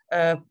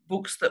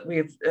books that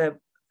we've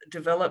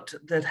developed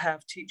that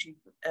have teaching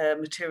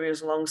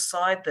materials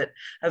alongside that.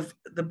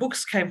 The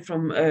books came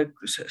from a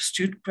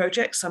student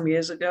project some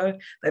years ago.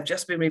 They've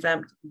just been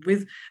revamped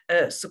with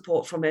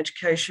support from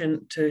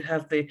education to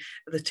have the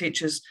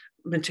teachers'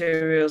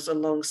 materials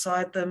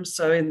alongside them.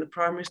 So in the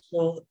primary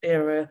school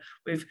area,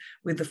 with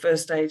the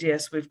first aid,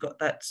 yes, we've got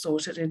that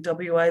sorted. In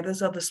WA,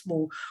 there's other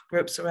small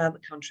groups around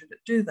the country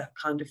that do that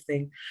kind of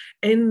thing.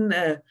 In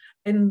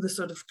the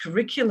sort of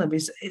curriculum,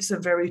 it's a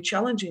very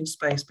challenging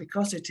space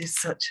because it is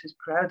such a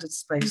crowded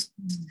space.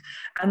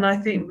 And I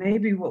think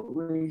maybe what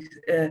we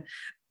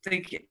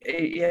think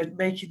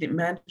making it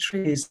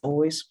mandatory is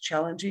always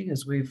challenging,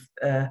 as we've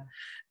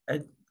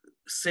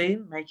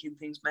seen, making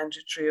things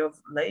mandatory of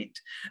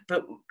late,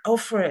 but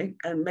offering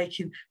and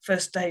making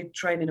first aid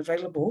training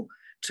available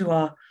to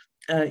our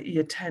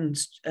year 10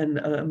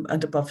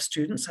 and above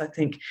students, I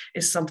think,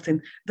 is something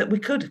that we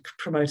could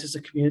promote as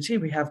a community.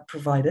 We have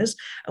providers,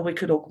 and we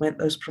could augment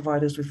those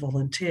providers with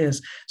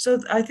volunteers. So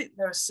I think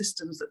there are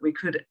systems that we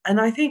could, and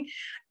I think,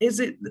 is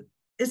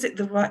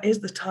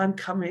the time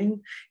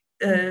coming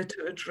to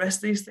address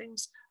these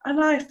things?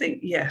 And I think,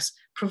 yes,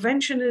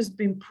 prevention has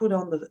been put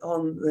on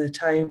the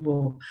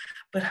table,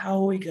 but how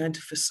are we going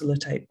to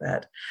facilitate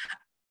that?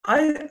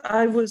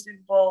 I was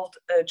involved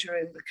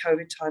during the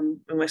COVID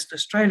time in Western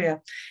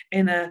Australia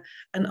in an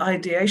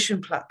ideation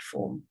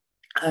platform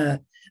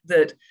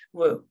that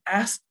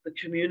asked the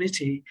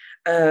community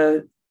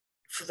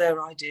for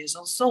their ideas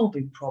on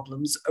solving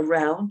problems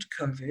around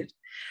COVID.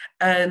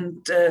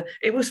 And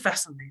it was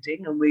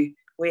fascinating, and we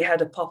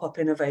had a pop-up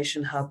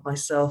innovation hub,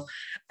 myself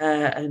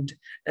and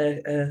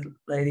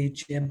Lady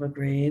Gemma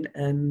Green,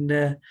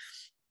 and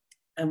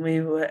and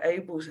we were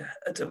able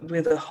to,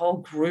 with a whole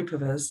group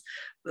of us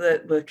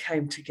that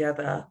came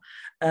together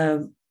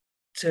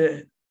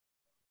to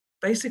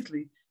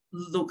basically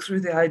look through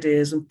the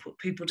ideas and put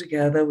people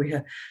together. We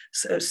had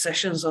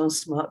sessions on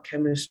smart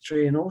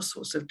chemistry and all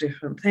sorts of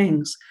different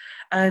things.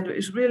 And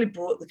it's really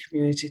brought the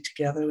community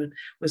together and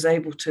was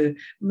able to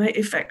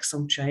effect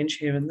some change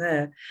here and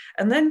there.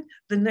 And then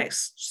the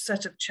next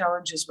set of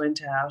challenges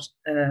went out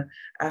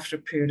after a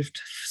period of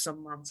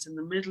some months in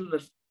the middle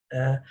of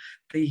the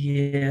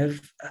year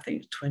of, I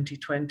think,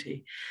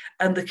 2020.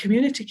 And the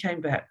community came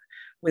back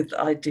with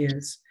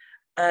ideas.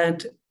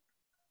 And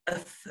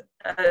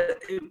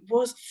it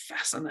was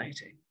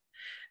fascinating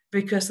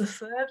because the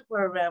third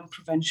were around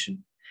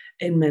prevention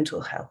in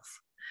mental health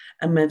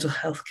and mental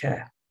health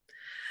care.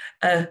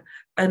 And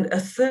a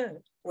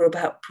third were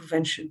about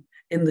prevention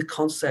in the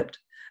concept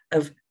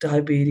of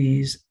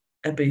diabetes,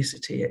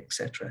 obesity,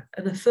 etc.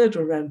 And a third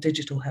were around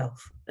digital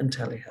health and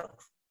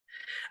telehealth.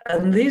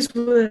 And these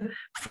were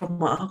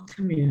from our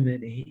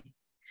community.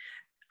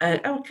 And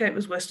okay, it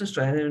was Western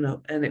Australia,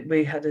 and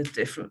we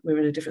were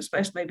in a different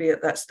space maybe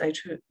at that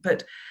stage.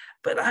 But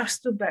I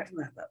stood back from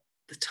that.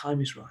 The time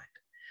is right.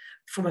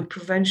 From a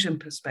prevention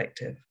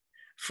perspective,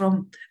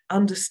 from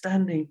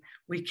understanding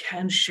we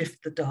can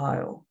shift the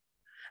dial.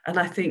 And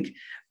I think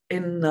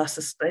in the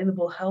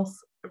Sustainable Health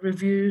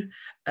Review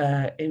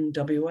in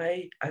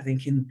WA, I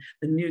think in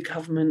the new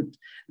government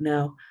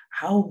now,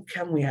 how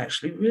can we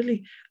actually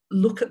really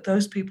look at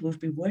those people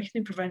who've been working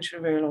in prevention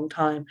a very long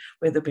time,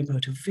 whether it be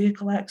motor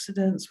vehicle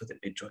accidents, whether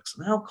it be drugs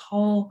and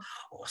alcohol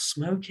or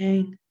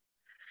smoking.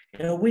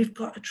 We've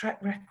got a track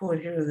record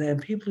here and there,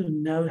 and people who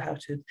know how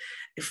to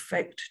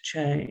effect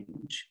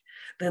change.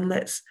 Then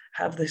let's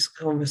have this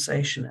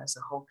conversation as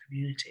a whole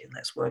community, and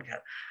let's work out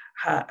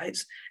how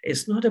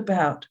it's not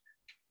about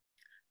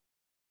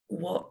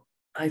what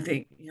I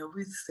think,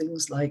 with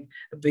things like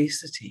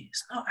obesity,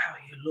 it's not how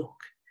you look,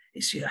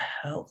 it's your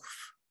health.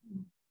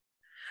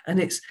 And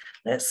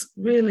let's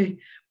really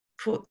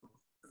put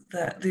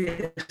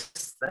the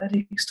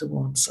aesthetics to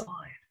one side.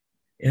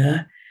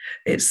 Yeah,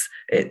 it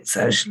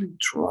actually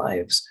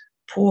drives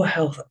poor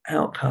health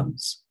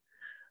outcomes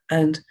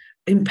and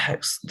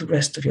impacts the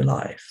rest of your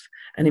life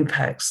and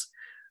impacts,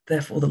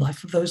 therefore, the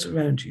life of those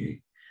around you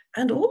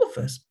and all of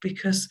us,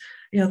 because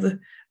the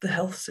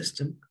health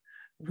system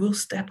will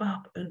step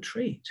up and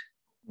treat.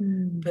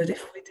 But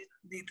if we didn't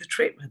need the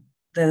treatment,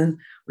 then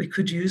we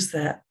could use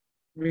that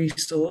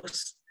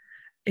resource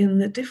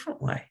in a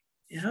different way,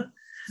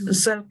 And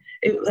so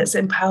let's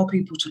empower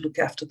people to look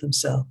after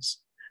themselves,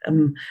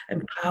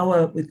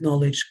 empower with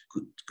knowledge,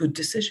 good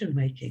decision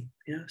making.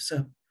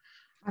 So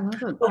I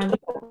love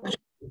it.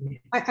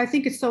 I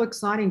think it's so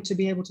exciting to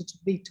be able to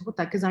be taught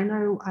that, because I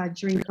know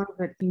during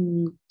COVID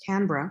in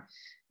Canberra,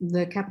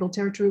 the Capital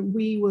Territory,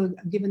 we were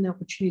given the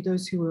opportunity,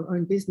 those who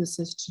own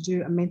businesses, to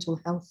do a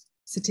mental health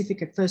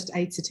certificate, first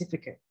aid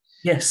certificate.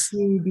 Yes.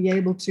 To be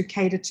able to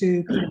cater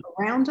to people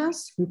around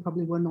us who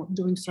probably were not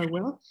doing so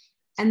well.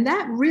 And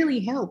that really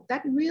helped.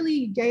 That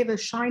really gave a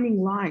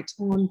shining light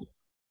on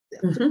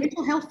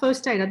mental health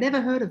first aid. I'd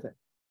never heard of it.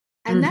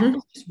 And that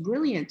was just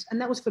brilliant.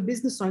 And that was for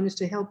business owners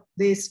to help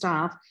their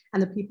staff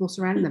and the people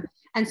surrounding them.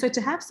 And so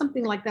to have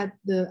something like that,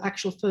 the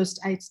actual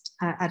first aid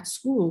at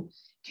school,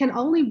 can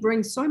only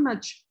bring so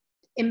much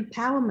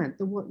empowerment.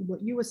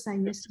 What you were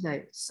saying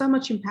yesterday, so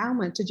much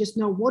empowerment to just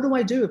know, what do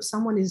I do if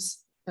someone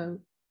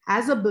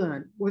has a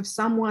burn, or if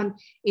someone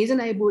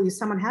is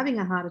someone having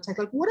a heart attack?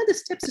 Like, what are the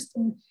steps?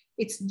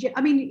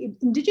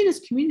 Indigenous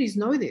communities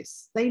know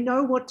this. They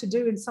know what to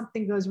do if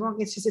something goes wrong.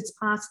 It's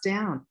passed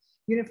down,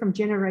 from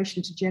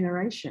generation to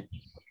generation.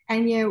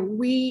 And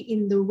we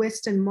in the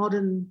Western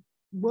modern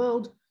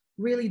world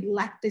really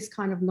lack this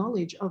kind of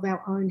knowledge of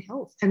our own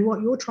health. And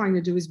what you're trying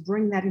to do is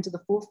bring that into the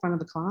forefront of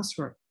the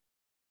classroom.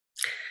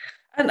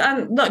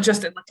 And not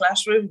just in the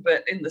classroom,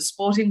 but in the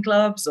sporting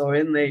clubs or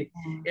in the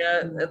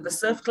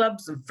surf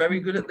clubs are very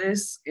good at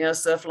this.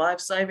 Surf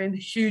lifesaving,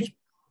 huge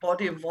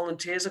body of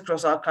volunteers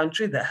across our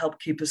country that help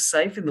keep us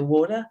safe in the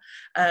water.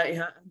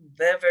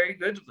 They're very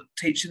good at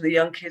teaching the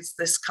young kids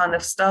this kind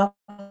of stuff.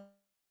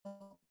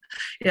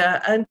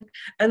 And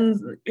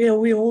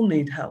we all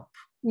need help,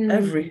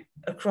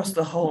 across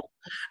the whole.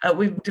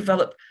 We've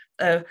developed.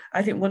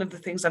 I think one of the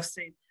things I've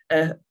seen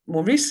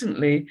more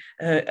recently,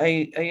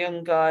 a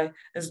young guy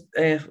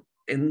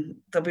in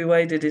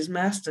WA did his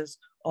master's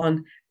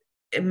on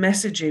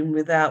messaging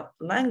without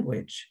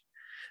language.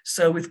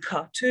 So with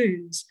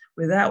cartoons,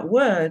 without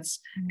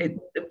words,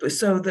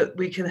 so that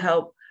we can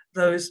help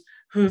those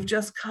who have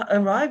just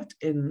arrived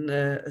in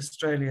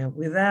Australia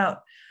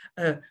without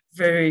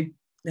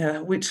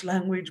which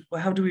language,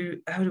 how do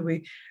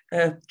we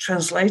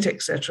translate,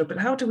 etc. But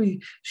how do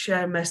we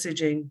share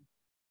messaging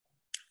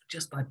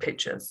just by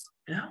pictures,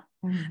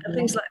 and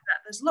things like that.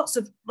 There's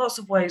lots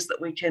of ways that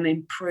we can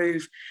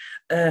improve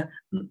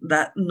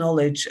that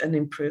knowledge and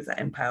improve that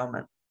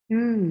empowerment.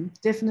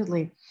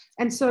 Definitely.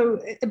 And so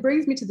it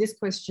brings me to this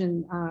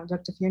question,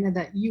 Dr. Fiona,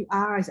 that you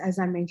are, as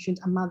I mentioned,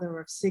 a mother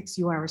of 6,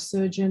 you are a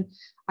surgeon,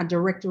 a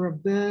director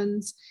of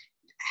burns.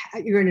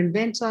 you're an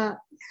inventor.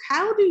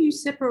 How do you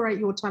separate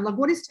your time? Like,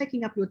 what is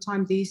taking up your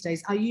time these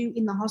days? Are you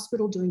in the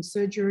hospital doing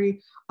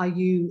surgery? Are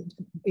you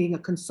being a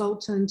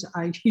consultant?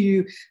 Are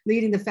you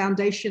leading the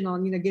foundation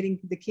on, getting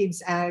the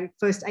kids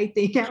first aid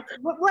thing out?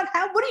 What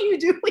are you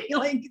doing?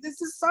 Like,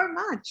 this is so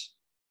much.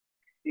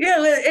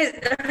 Yeah,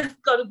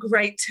 I've got a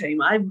great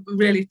team. I'm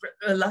really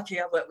lucky.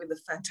 I work with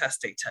a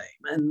fantastic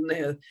team,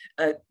 and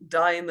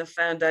Di in the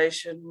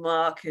foundation,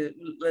 Mark who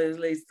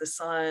leads the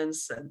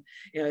science, and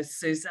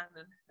Suzanne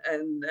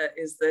and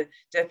is the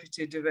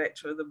deputy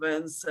director of the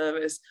burns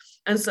service.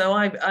 And so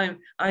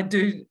I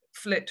do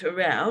flit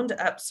around,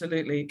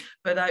 absolutely.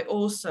 But I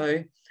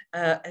also,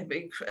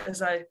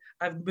 as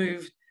I've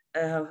moved.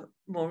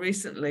 More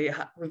recently,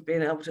 we've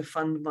been able to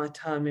fund my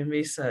time in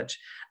research,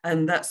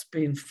 and that's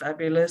been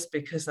fabulous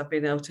because I've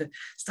been able to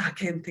start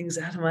getting things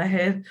out of my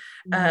head.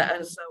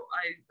 And so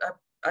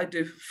I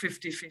do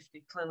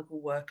 50-50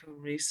 clinical work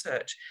and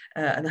research,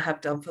 and I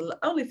have done for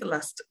only the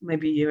last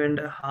maybe year and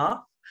a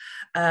half.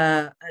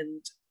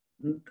 And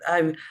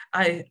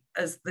I,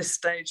 as this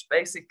stage,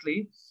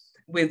 basically,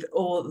 with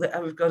all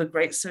that, we've got a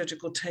great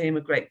surgical team,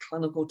 a great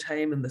clinical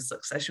team, and the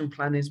succession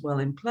plan is well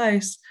in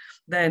place.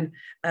 Then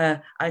I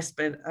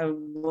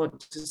want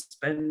to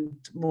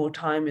spend more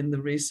time in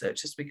the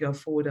research as we go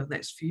forward over the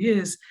next few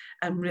years,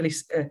 and really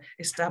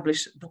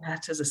establish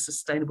that as a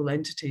sustainable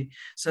entity,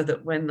 so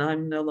that when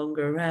I'm no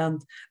longer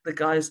around, the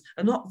guys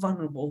are not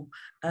vulnerable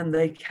and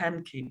they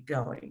can keep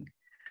going.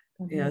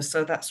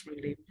 So that's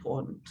really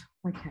important.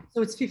 Okay,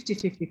 so it's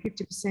 50-50,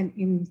 50%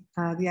 in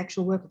the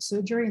actual work of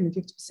surgery and then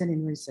 50%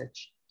 in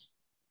research.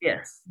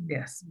 Yes.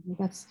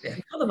 That's yeah.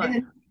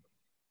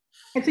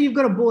 And so you've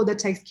got a board that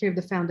takes care of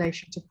the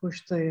foundation to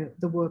push the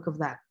work of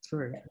that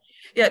through.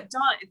 Yeah,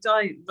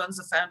 Di runs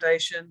the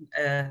foundation,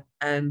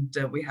 and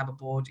we have a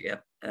board,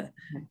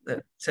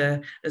 that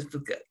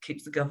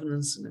keeps the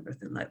governance and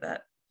everything like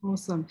that.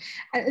 Awesome.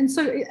 And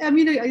so,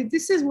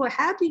 this is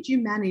how did you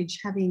manage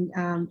having,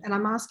 and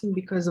I'm asking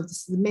because of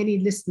the many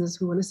listeners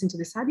who are listening to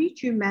this, how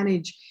did you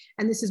manage,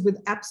 and this is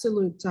with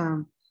absolute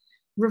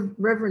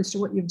reverence to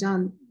what you've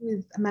done,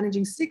 with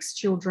managing 6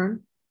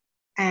 children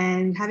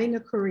and having a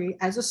career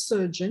as a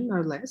surgeon,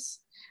 no less,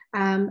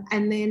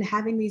 and then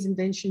having these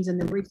inventions and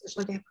the research,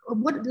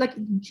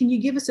 can you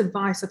give us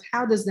advice of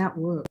how does that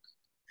work?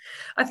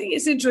 I think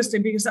it's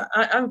interesting because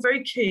I'm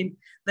very keen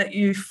that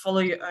you follow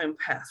your own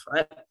path,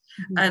 right?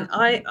 Mm-hmm. And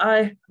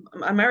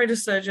I married a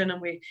surgeon,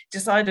 and we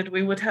decided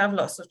we would have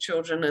lots of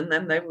children, and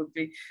then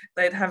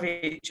they'd have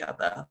each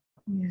other.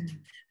 Yeah.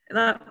 And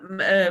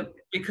that,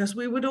 because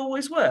we would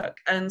always work.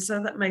 And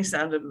so that may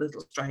sound a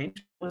little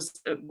strange,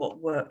 was what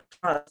worked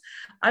for us.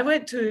 I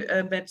went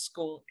to med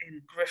school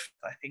in Griffith,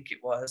 I think it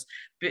was,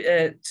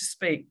 to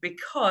speak,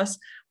 because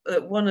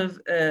one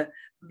of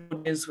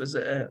us was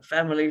a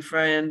family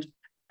friend,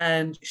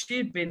 and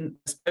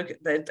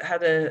they'd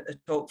had a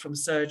talk from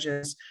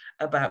surgeons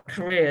about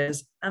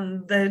careers,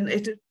 and then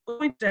it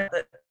pointed out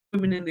that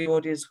women in the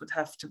audience would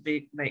have to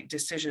make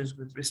decisions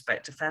with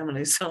respect to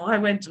families. So I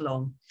went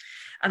along,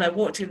 and I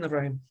walked in the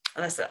room,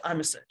 and I said,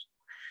 "I'm a surgeon.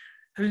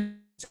 Who's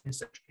in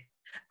surgery?"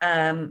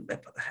 They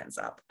put their hands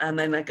up, and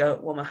then I go,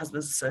 "Well, my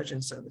husband's a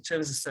surgeon, so the two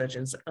of us are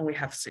surgeons, and we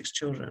have 6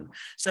 children.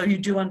 So you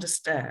do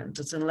understand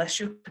that unless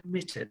you're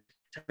committed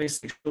to having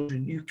 6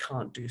 children, you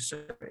can't do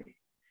surgery."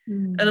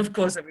 And of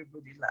course,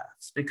 everybody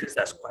laughs because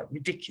that's quite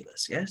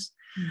ridiculous, yes?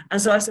 And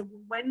so I said,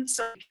 well, when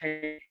somebody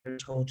came and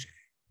told you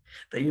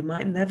that you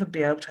might never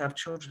be able to have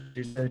children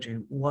do surgery,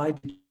 why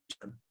did you do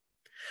them?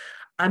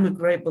 I'm a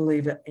great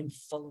believer in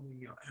following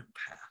your own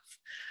path,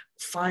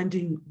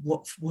 finding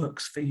what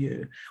works for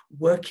you,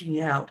 working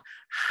out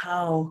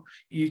how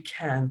you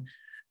can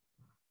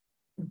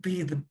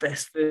be the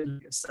best version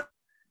of yourself.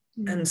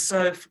 And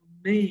so for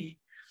me,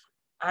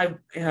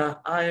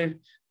 I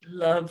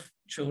love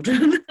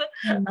children,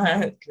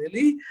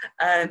 clearly,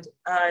 and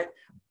I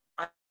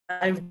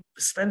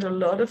spent a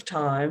lot of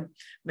time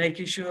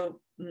making sure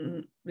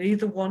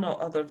neither one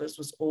or other of us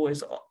was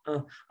always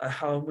at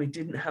home. We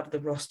didn't have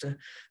the roster,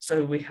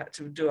 so we had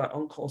to do our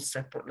on-call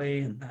separately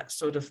and that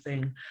sort of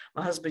thing.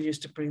 My husband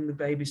used to bring the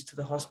babies to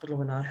the hospital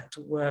when I had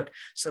to work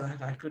so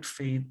that I could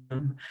feed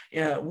them.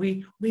 Yeah,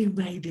 we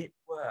made it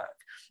work.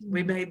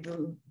 We made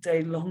the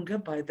day longer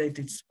they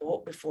did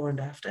sport before and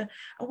after,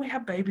 and we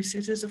had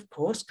babysitters, of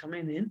course,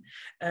 coming in,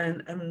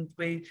 and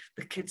the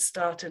kids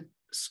started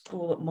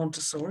school at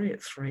Montessori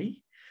at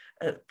 3,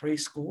 at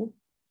preschool.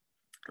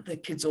 The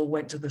kids all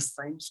went to the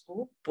same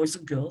school, boys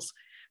and girls,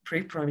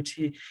 pre-primary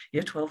to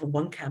year 12 on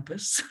one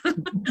campus,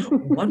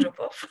 one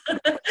drop-off.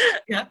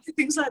 Yeah,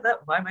 things like that.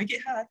 Why make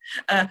it hard?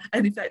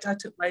 And in fact, I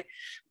took my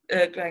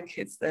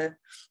grandkids there.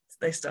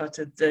 They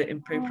started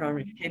in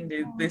pre-primary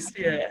Hindu this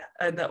year,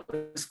 and that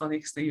was funny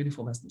because the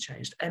uniform hasn't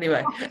changed.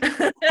 Anyway,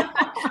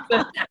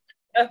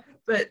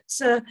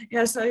 so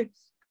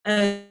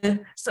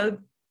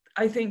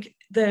I think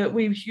that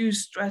we've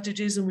used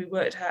strategies, and we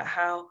worked out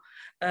how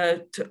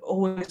to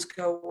always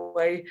go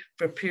away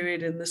for a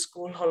period in the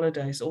school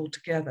holidays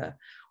altogether.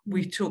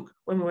 We took,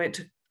 when we went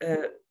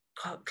to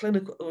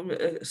clinical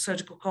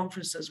surgical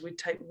conferences, we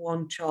take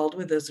one child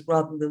with us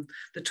rather than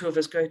the two of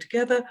us go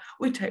together.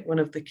 We take one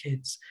of the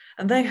kids,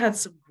 and they had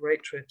some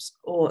great trips,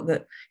 or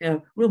that,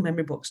 real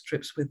memory box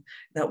trips with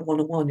that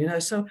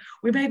one-on-one. So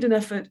we made an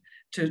effort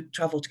to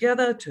travel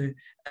together, to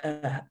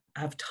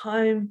have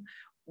time.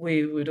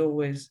 We would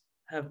always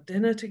have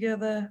dinner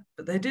together,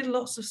 but they did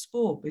lots of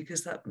sport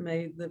because that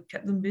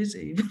kept them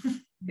busy.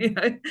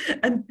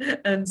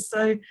 And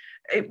so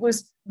it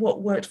was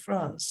what worked for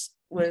us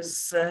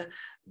was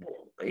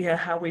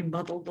how we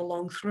muddled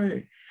along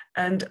through.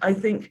 And I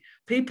think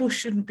people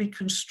shouldn't be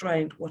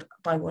constrained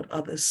by what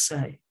others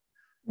say.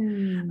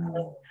 And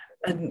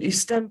you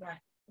stand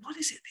back, what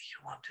is it that you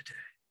want to do?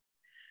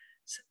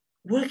 So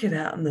work it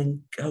out and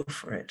then go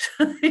for it.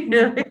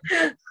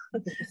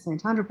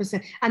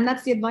 100%. And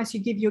that's the advice you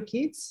give your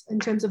kids in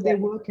terms of their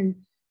work and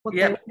what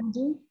they want to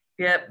do?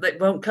 Yeah, they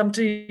won't come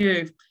to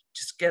you.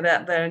 Just get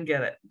out there and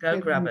get it.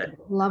 Go grab it.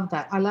 Love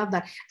that. I love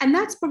that. And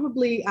that's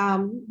probably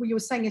what you were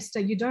saying,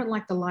 Esther, you don't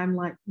like the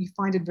limelight. You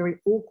find it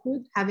very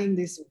awkward having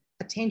this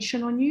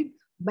attention on you,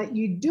 but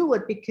you do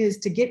it because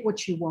to get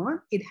what you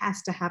want, it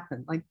has to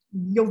happen. Like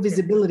your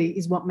visibility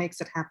is what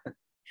makes it happen.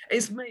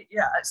 It's made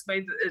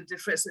a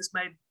difference. It's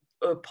made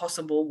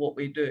possible what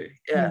we do.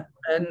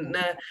 And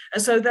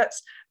so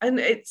it's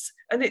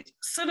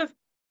sort of,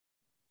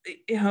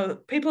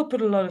 people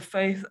put a lot of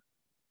faith,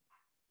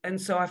 and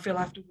so I feel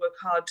I have to work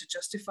hard to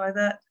justify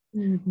that,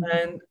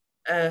 and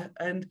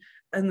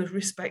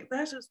respect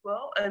that as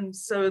well. And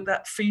so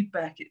that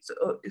feedback, it's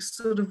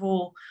sort of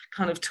all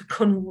kind of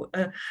took on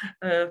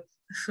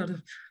sort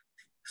of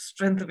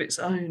strength of its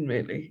own,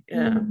 really.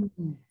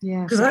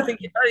 Because I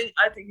think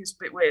it's a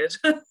bit weird.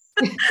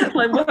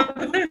 like,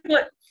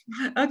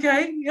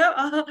 okay,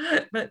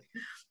 but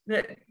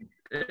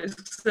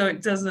so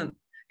it doesn't.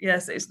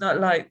 Yes, it's not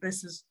like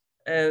this is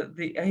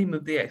the aim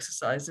of the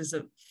exercise.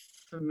 Isn't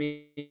for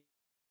me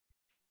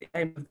the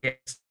aim of the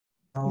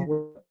exercise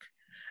work,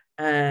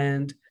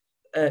 and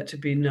to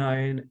be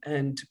known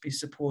and to be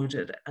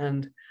supported,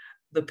 and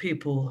the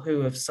people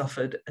who have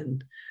suffered,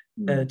 and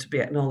to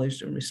be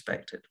acknowledged and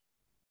respected.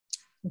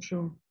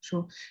 Sure.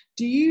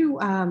 Do you,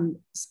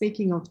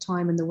 speaking of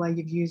time and the way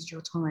you've used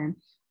your time,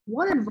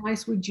 what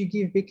advice would you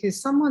give?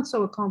 Because someone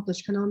so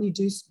accomplished can only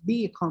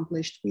be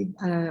accomplished with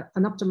an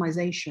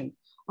optimization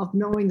of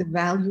knowing the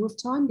value of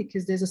time,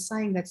 because there's a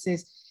saying that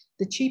says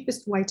the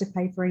cheapest way to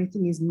pay for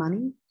anything is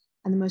money,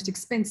 and the most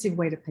expensive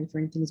way to pay for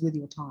anything is with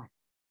your time.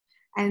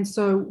 And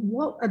so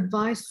what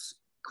advice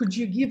could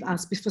you give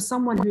us for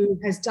someone who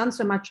has done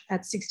so much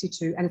at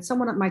 62, and it's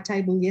someone at my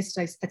table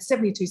yesterday at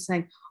 72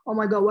 saying, oh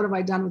my God, what have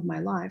I done with my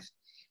life?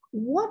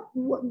 What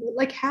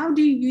like, how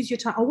do you use your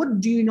time? Or what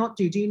do you not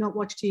do? Do you not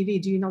watch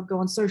TV? Do you not go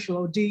on social?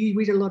 Or do you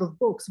read a lot of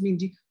books? I mean,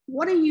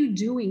 what are you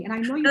doing? And I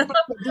know you're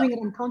doing it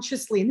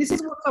unconsciously. And this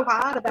is what's so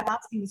hard about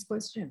asking this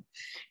question.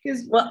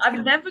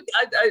 I've never,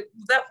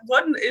 that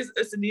one is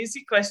an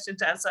easy question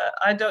to answer.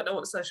 I don't know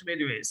what social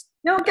media is.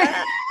 Okay.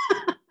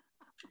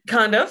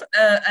 Kind of,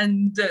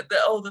 and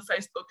all the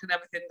Facebook and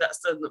everything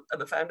that's done at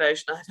the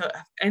foundation. I don't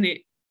have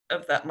any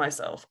of that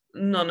myself.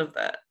 None of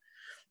that.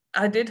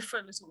 I did for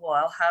a little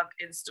while have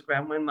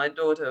Instagram when my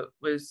daughter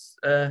was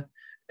an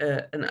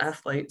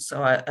athlete,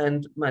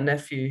 and my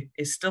nephew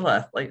is still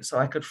an athlete, so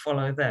I could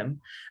follow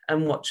them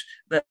and look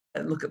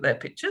at their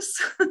pictures.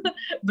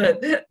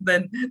 But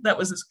then that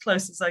was as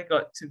close as I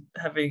got to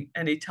having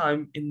any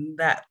time in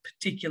that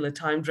particular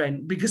time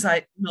drain, because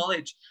I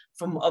acknowledge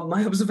from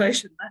my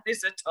observation that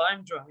is a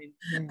time drain,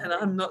 and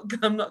I'm not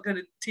going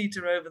to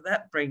teeter over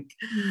that brink.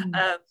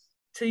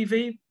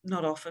 TV,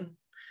 not often.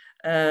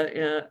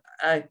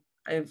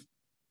 I've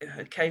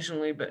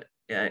occasionally, but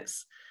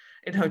it's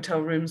in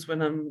hotel rooms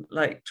when I'm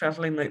like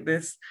traveling like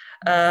this.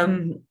 I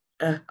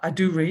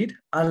do read.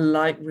 I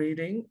like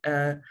reading,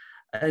 and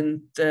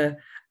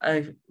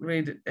I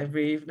read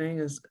every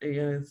evening.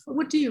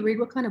 What do you read?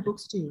 What kind of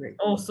books do you read?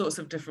 All sorts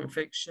of different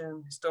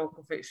fiction,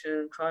 historical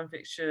fiction, crime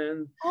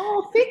fiction.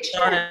 Oh,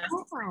 fiction!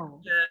 Wow.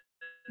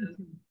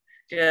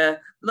 Yeah,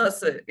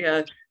 lots of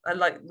I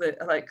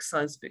like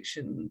science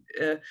fiction,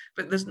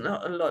 but there's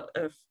not a lot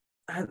of.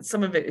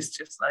 Some of it is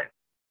just like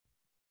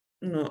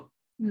not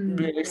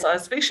really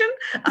science fiction.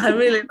 I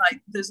really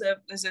like. There's a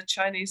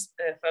Chinese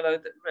fellow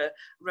that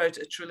wrote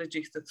a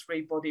trilogy, The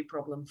Three Body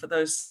Problem. For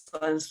those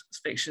science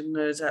fiction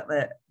nerds out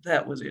there,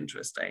 that was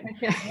interesting.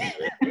 Okay.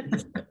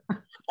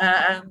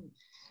 A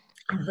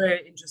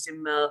very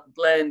interesting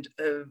blend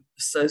of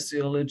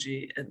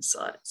sociology and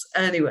science.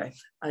 Anyway,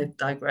 I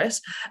digress.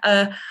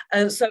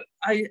 And so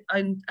I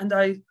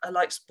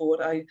like sport.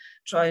 I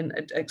try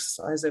and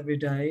exercise every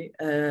day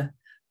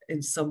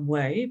in some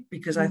way,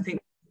 because I think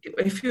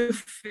if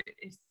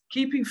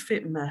keeping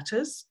fit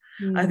matters.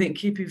 I think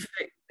keeping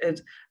fit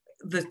at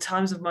the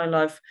times of my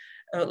life,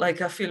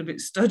 like I feel a bit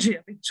stodgy.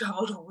 I've been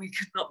traveled all week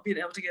and not being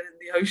able to get in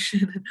the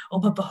ocean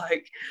on my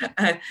bike,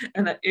 and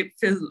it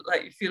feels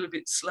like you feel a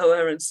bit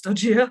slower and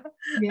stodgier.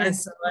 Yes. And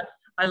so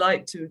I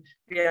like to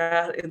be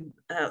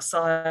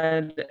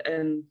outside,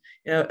 and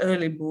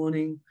early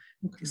morning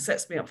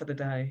sets me up for the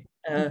day,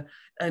 and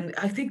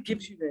I think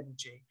gives you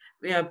energy.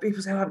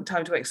 people say, I haven't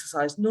time to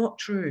exercise. Not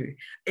true.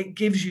 It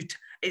gives you,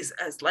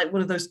 it's like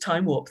one of those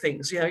time warp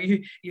things.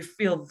 You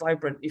feel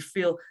vibrant, you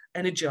feel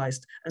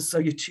energized, and so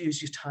you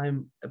choose your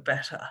time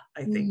better,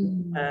 I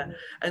think.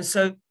 And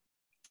so,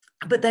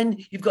 but then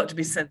you've got to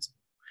be sensible.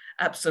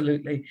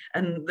 Absolutely.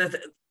 And,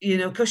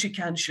 of course you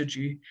can, should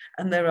you?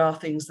 And there are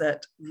things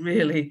that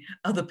really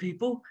other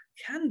people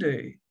can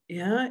do.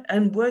 Yeah.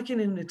 And working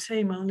in a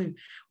team only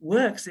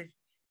works if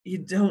you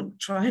don't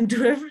try and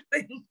do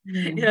everything.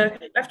 You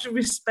have to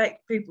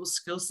respect people's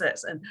skill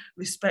sets and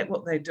respect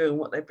what they do and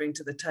what they bring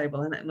to the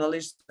table, and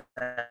acknowledge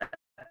that,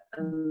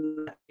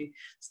 and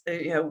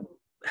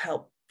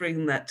help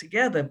bring that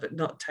together, but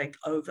not take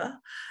over.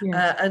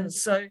 And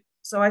so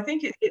I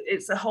think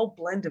it's a whole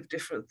blend of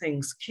different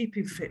things.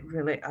 Keeping fit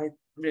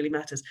really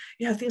matters.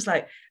 Things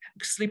like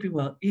sleeping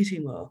well,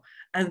 eating well,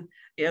 and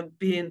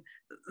being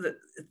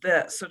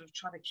that sort of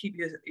trying to keep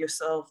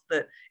yourself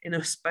that in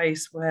a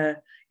space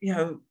where,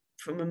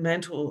 from a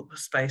mental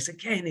space,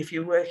 again, if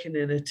you're working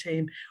in a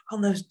team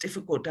on those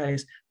difficult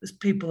days, there's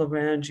people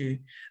around you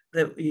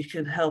that you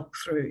can help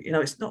through.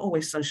 It's not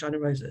always sunshine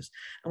and roses,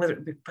 and whether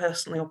it be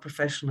personally or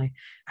professionally,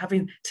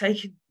 having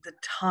taken the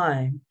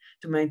time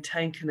to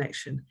maintain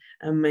connection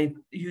and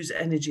use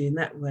energy in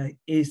that way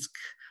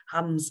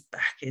comes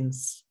back in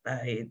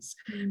spades,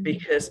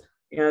 because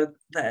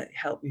that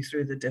help you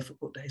through the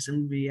difficult days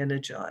and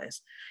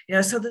re-energize.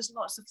 So there's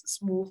lots of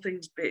small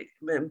things, big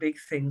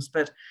things,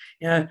 but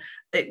and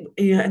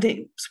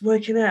it's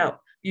working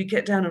out. You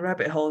get down a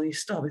rabbit hole and you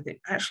stop and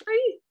think, actually,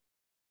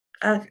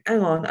 hang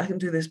on, I can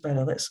do this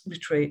better. Let's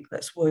retreat.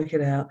 Let's work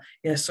it out.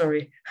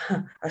 Sorry,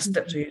 I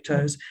stepped on your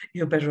toes.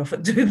 You're better off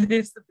at doing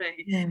this than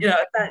me.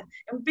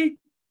 And be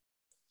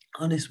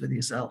honest with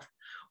yourself.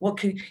 What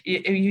can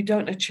you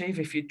don't achieve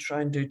if you try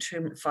and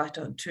fight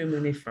on too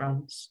many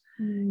fronts.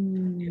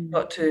 You've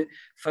got to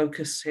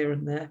focus here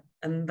and there,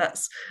 and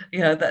that's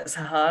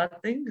a hard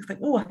thing. You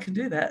think, I can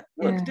do that.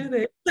 I can do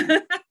this.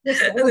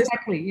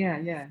 Exactly.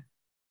 Yeah.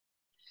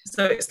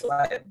 So it's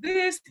like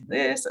this,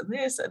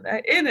 and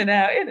that, in and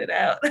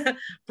out,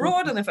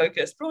 broaden the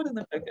focus.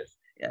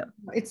 Yeah.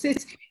 It's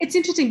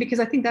interesting, because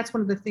I think that's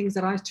one of the things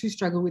that I too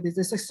struggle with, is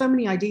there's so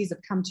many ideas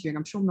that come to you, and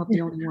I'm sure I'm not the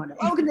only one.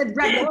 I'm going to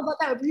grab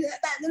that,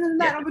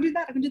 I'm going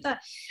to do that.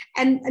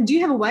 And do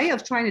you have a way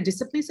of trying to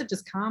discipline yourself,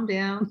 just calm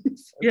down?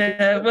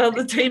 Well,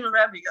 the team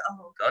around me go,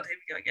 oh God, here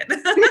we go again.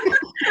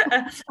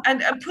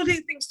 and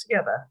putting things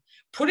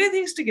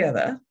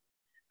together,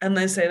 and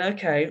then saying,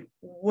 okay,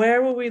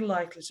 where are we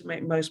likely to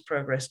make most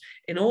progress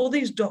in all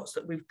these dots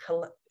that we've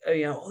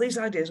all these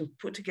ideas we've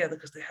put together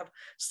because they have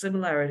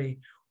similarity?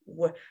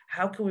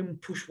 How can we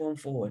push one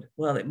forward?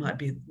 Well, it might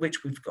be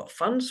which we've got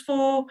funds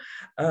for,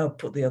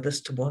 put the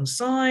others to one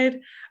side.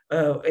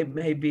 It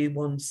may be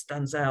one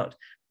stands out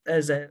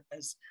as an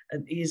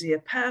easier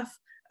path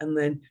and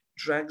then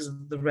drags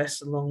the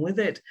rest along with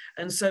it.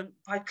 And so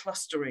by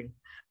clustering,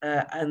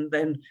 and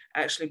then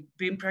actually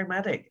being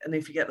pragmatic. And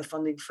if you get the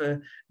funding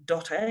for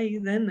dot A,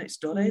 then it's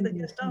dot A that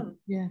gets done.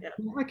 Yeah.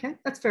 Okay,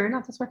 that's fair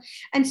enough. That's fine.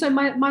 And so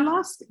my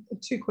last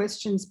two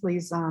questions,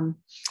 please,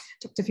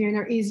 Dr.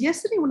 Fiona, is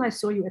yesterday when I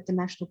saw you at the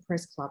National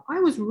Press Club,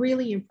 I was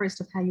really impressed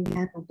with how you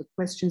handled the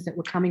questions that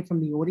were coming from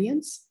the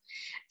audience,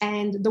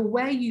 and the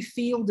way you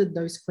fielded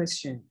those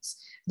questions.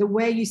 The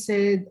way you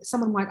said,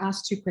 someone might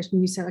ask two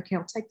questions, you said, okay,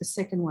 I'll take the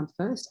second one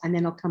first, and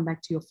then I'll come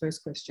back to your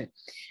first question.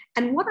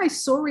 And what I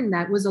saw in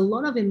that was a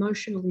lot of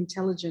emotional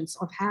intelligence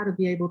of how to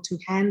be able to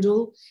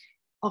handle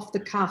off the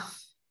cuff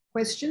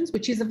questions,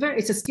 which is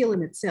it's a skill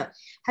in itself.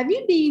 Have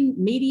you been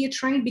media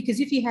trained? Because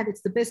if you have,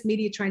 it's the best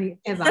media training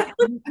ever.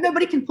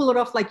 Nobody can pull it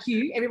off like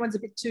you. Everyone's a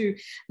bit too,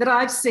 that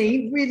I've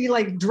seen, really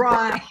like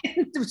dry.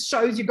 It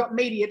shows you've got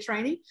media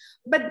training.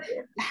 But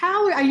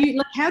how are you,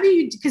 like, how do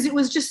you, because it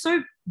was just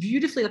so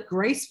beautifully, like,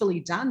 gracefully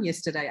done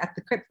yesterday at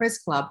the Press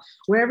Club,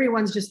 where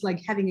everyone's just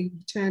like having a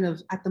turn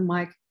of at the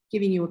mic,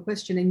 giving you a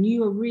question, and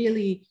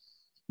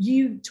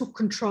you took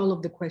control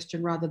of the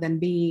question rather than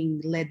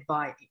being led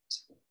by it.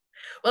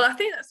 Well, I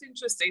think that's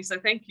interesting. So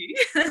thank you.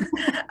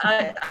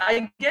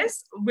 I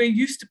guess we're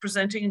used to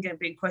presenting and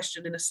being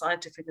questioned in a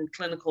scientific and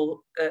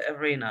clinical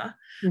arena.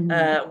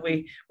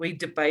 We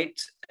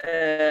debate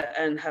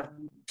and have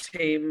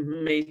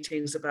team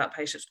meetings about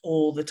patients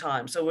all the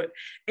time. So we're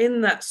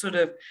in that sort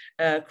of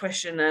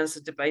question and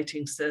answer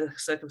debating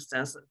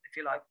circumstance, if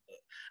you like,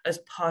 as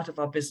part of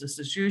our business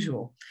as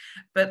usual.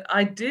 But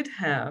I did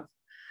have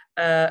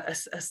a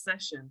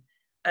session,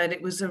 and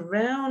it was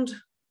around.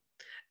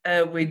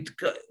 We'd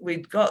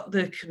got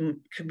the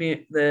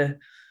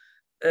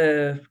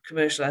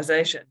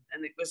commercialization,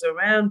 and it was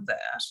around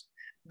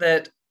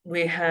that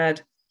we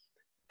had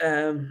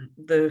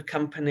the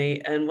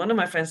company, and one of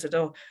my friends said,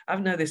 oh, I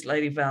know this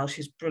lady Val,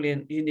 she's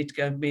brilliant, you need to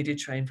go media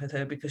train with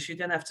her, because you're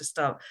going to have to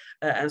start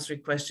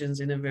answering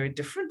questions in a very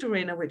different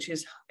arena, which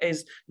is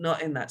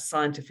not in that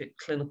scientific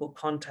clinical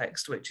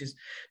context, which is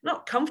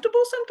not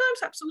comfortable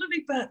sometimes,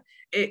 absolutely, but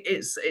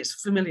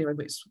it's familiar, and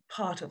it's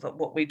part of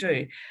what we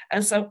do.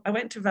 And so I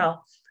went to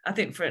Val, I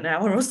think for an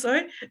hour or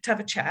so, to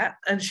have a chat,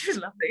 and she was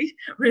lovely,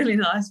 really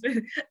nice.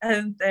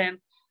 And then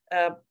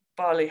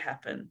Bali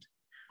happened.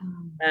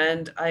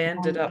 And I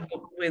ended up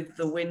with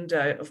the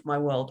window of my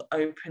world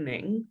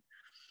opening,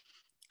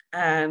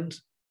 and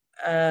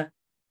I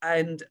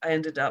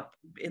ended up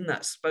in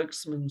that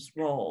spokesman's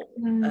role.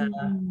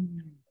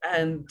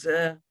 And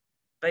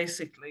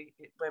basically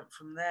it went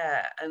from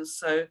there. And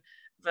so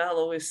Val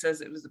always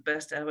says it was the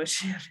best hour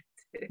she ever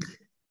did.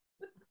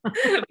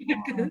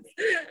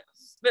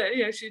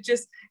 But she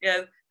just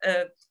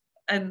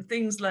and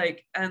things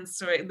like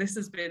answering. This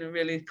has been a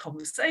really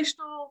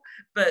conversational,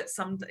 but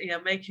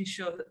making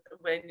sure that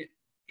when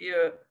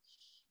you're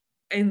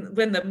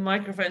when the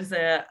microphone's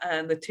there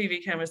and the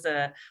TV camera's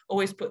there,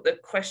 always put the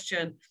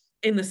question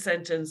in the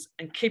sentence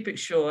and keep it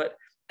short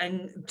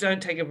and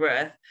don't take a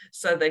breath,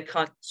 so it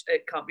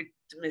can't be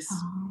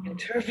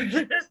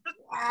misinterpreted.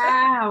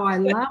 Wow, I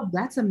love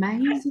that's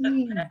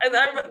amazing. And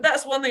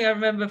that's one thing I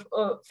remember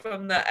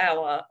from that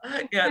hour.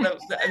 Yeah, that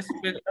was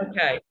really,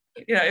 okay.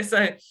 So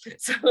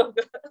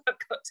I've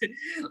got to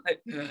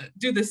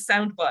do the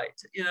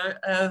soundbite,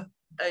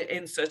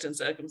 in certain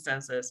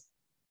circumstances.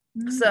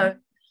 So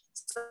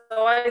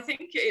I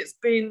think it's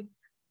been,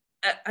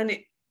 and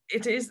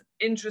it is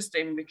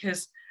interesting,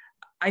 because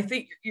I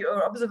think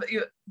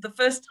the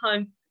first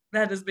time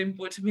that has been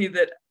put to me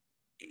that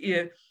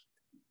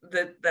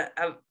that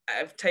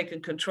I've taken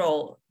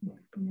control,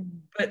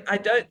 but I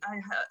think,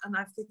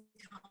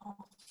 oh,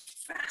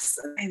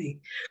 fascinating,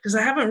 because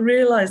I haven't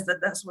realized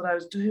that that's what I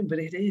was doing, but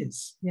it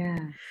is.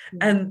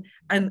 And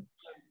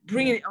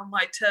bringing it on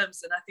my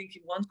terms. And I think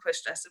in one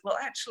question I said, well,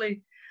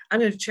 actually, I'm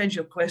going to change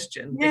your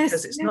question,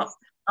 because it's not,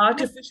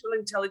 artificial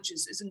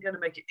intelligence isn't going to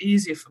make it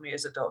easier for me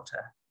as a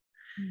doctor.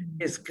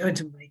 It's going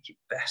to make it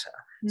better.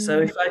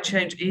 So if I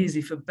change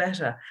easy for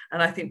better,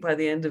 and I think by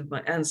the end of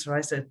my answer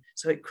I said,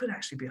 so it could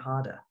actually be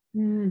harder,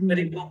 but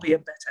it will be a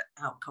better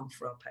outcome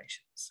for our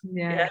patients.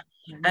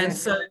 And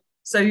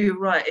so you're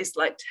right, it's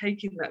like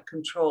taking that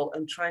control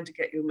and trying to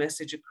get your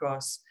message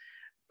across,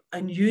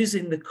 and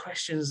using the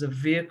question as a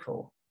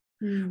vehicle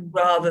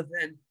rather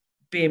than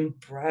being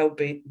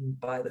browbeaten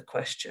by the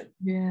question.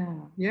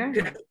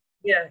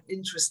 Yeah,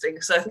 interesting.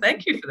 So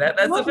thank you for that.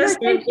 That's the best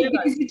way to do it.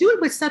 Because you do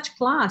it with such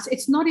class.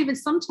 It's not even,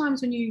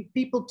 sometimes when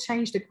people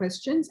change the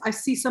questions, I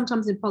see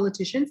sometimes in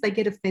politicians, they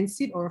get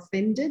offensive or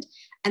offended,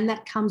 and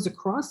that comes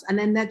across, and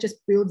then that just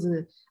builds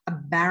a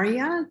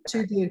barrier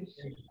to the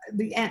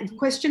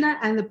questioner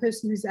and the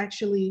person who's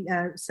actually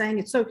saying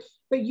it. So,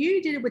 but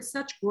you did it with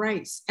such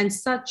grace and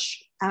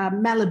such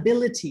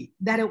malleability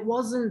that it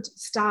wasn't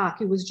stark.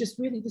 It was just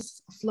really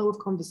this flow of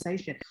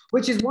conversation,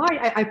 which is why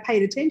I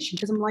paid attention,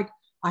 because I'm like,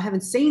 I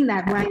haven't seen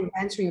that way of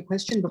answering a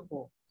question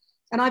before.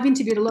 And I've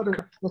interviewed a lot of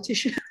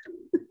politicians.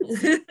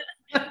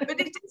 But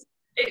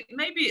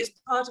maybe it's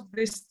part of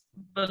this,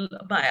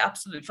 my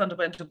absolute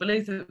fundamental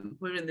belief that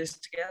we're in this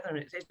together, and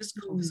it's just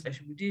a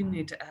conversation. We do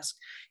need to ask,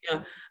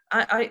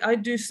 I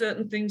do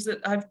certain things that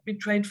I've been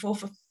trained for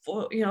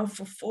 40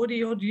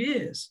 odd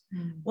years.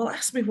 Well,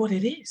 ask me what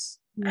it is.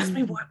 Ask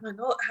me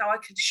how I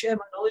can share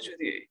my knowledge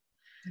with you.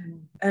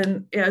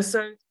 And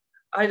so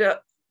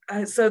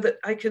so that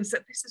I can say,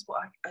 this is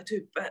what I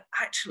do, but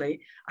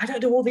actually I don't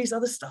do all these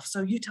other stuff,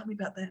 so you tell me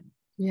about them.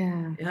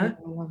 I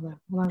love that.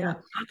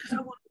 Because I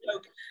want to know,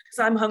 because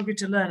I'm hungry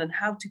to learn, and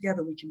how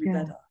together we can be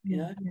better.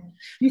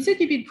 You said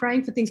you've been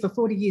praying for things for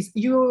 40 years.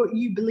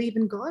 You believe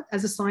in God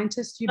as a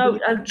scientist?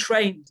 I'm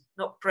trained,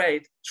 not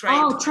prayed.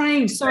 Trained. Oh,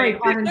 trained. Sorry,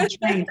 pardon me.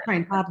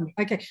 Trained. Pardon me.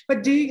 Okay,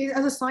 but do you,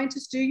 as a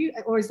scientist,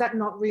 or is that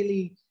not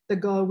really the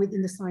goal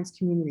within the science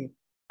community?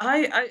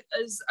 I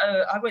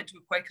went to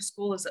a Quaker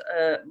school as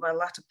my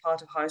latter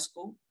part of high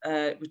school.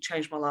 It would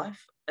change my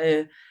life.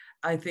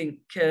 I think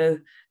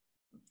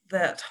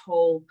that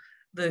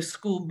the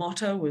school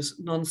motto was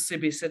non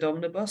sibi sed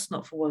omnibus,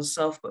 not for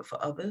oneself but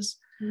for others.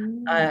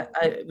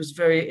 It was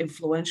very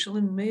influential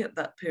in me at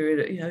that period,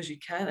 as you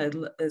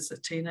can as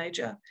a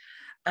teenager.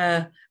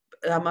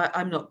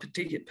 I'm not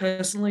particularly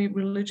personally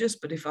religious,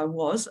 but if I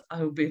was,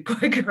 I would be a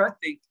Quaker, I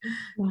think.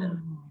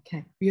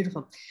 Okay,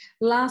 beautiful.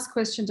 Last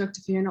question,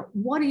 Dr. Fiona.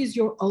 What is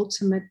your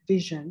ultimate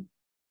vision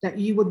that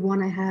you would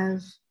want to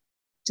have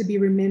to be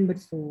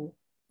remembered for,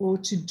 or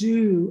to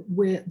do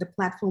with the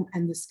platform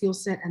and the skill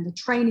set and the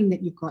training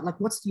that you've got? Like,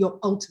 what's your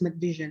ultimate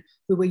vision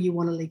for where you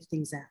want to leave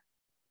things at?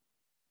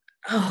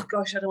 Oh,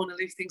 gosh, I don't want to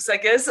leave things, I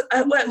guess.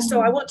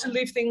 So I want to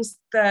leave things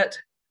that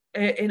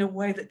in a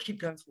way that keep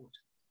going forward.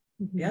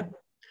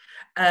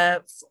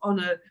 On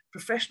a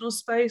professional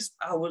space,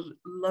 I would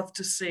love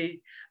to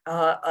see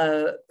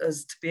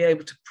us to be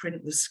able to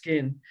print the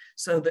skin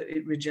so that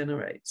it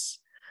regenerates.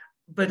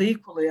 But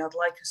equally, I'd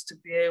like us to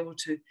be able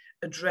to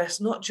address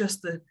not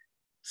just the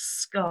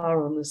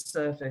scar on the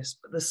surface,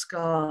 but the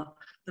scar,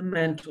 the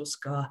mental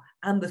scar,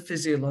 and the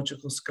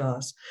physiological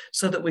scars,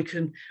 so that we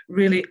can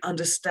really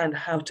understand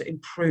how to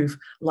improve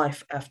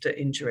life after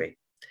injury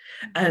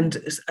and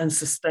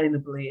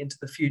sustainably into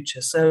the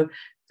future. So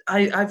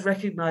I've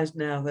recognized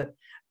now that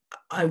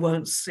I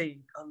won't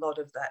see a lot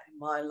of that in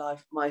my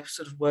life, my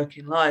sort of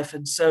working life.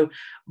 And so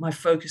my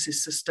focus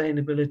is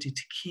sustainability,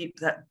 to keep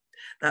that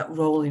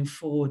rolling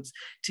forwards,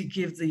 to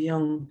give the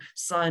young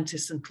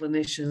scientists and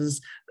clinicians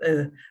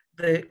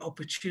the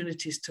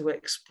opportunities to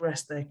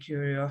express their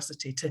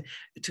curiosity, to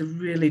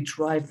really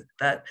drive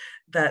that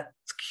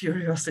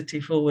curiosity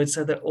forward,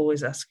 so they're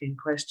always asking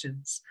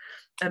questions.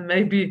 And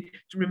maybe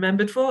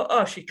remembered for,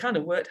 oh, she kind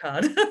of worked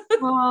hard.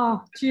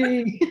 Oh,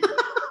 gee.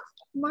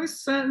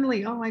 Most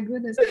certainly. Oh my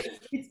goodness.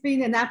 It's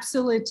been an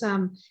absolute,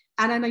 and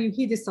I know you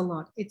hear this a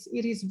lot. It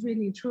is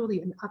really,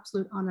 truly an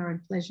absolute honor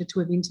and pleasure to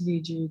have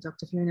interviewed you,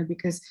 Dr. Fiona,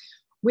 because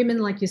women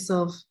like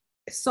yourself,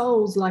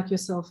 souls like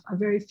yourself, are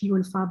very few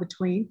and far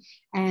between.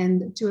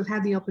 And to have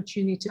had the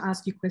opportunity to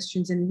ask you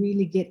questions and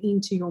really get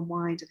into your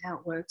mind and how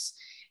it works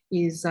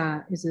is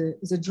a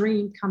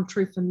dream come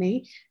true for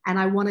me. And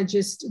I want to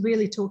just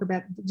really talk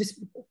about,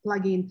 just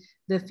plug in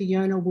the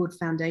Fiona Wood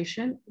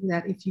Foundation,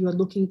 that if you are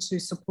looking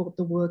to support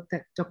the work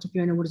that Dr.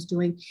 Fiona Wood is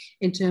doing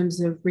in terms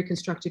of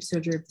reconstructive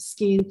surgery of the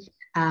skin,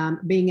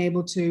 being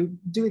able to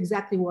do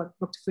exactly what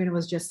Dr. Fiona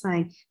was just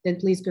saying, then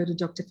please go to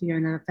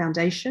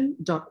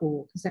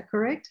drfionafoundation.org. Is that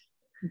correct?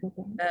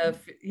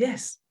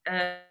 Yes,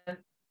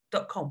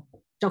 .com.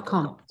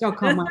 .com.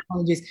 My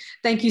apologies.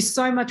 Thank you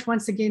so much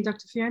once again,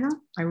 Dr. Fiona.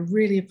 I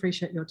really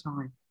appreciate your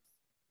time.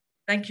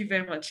 Thank you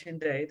very much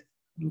indeed.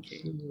 Thank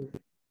you.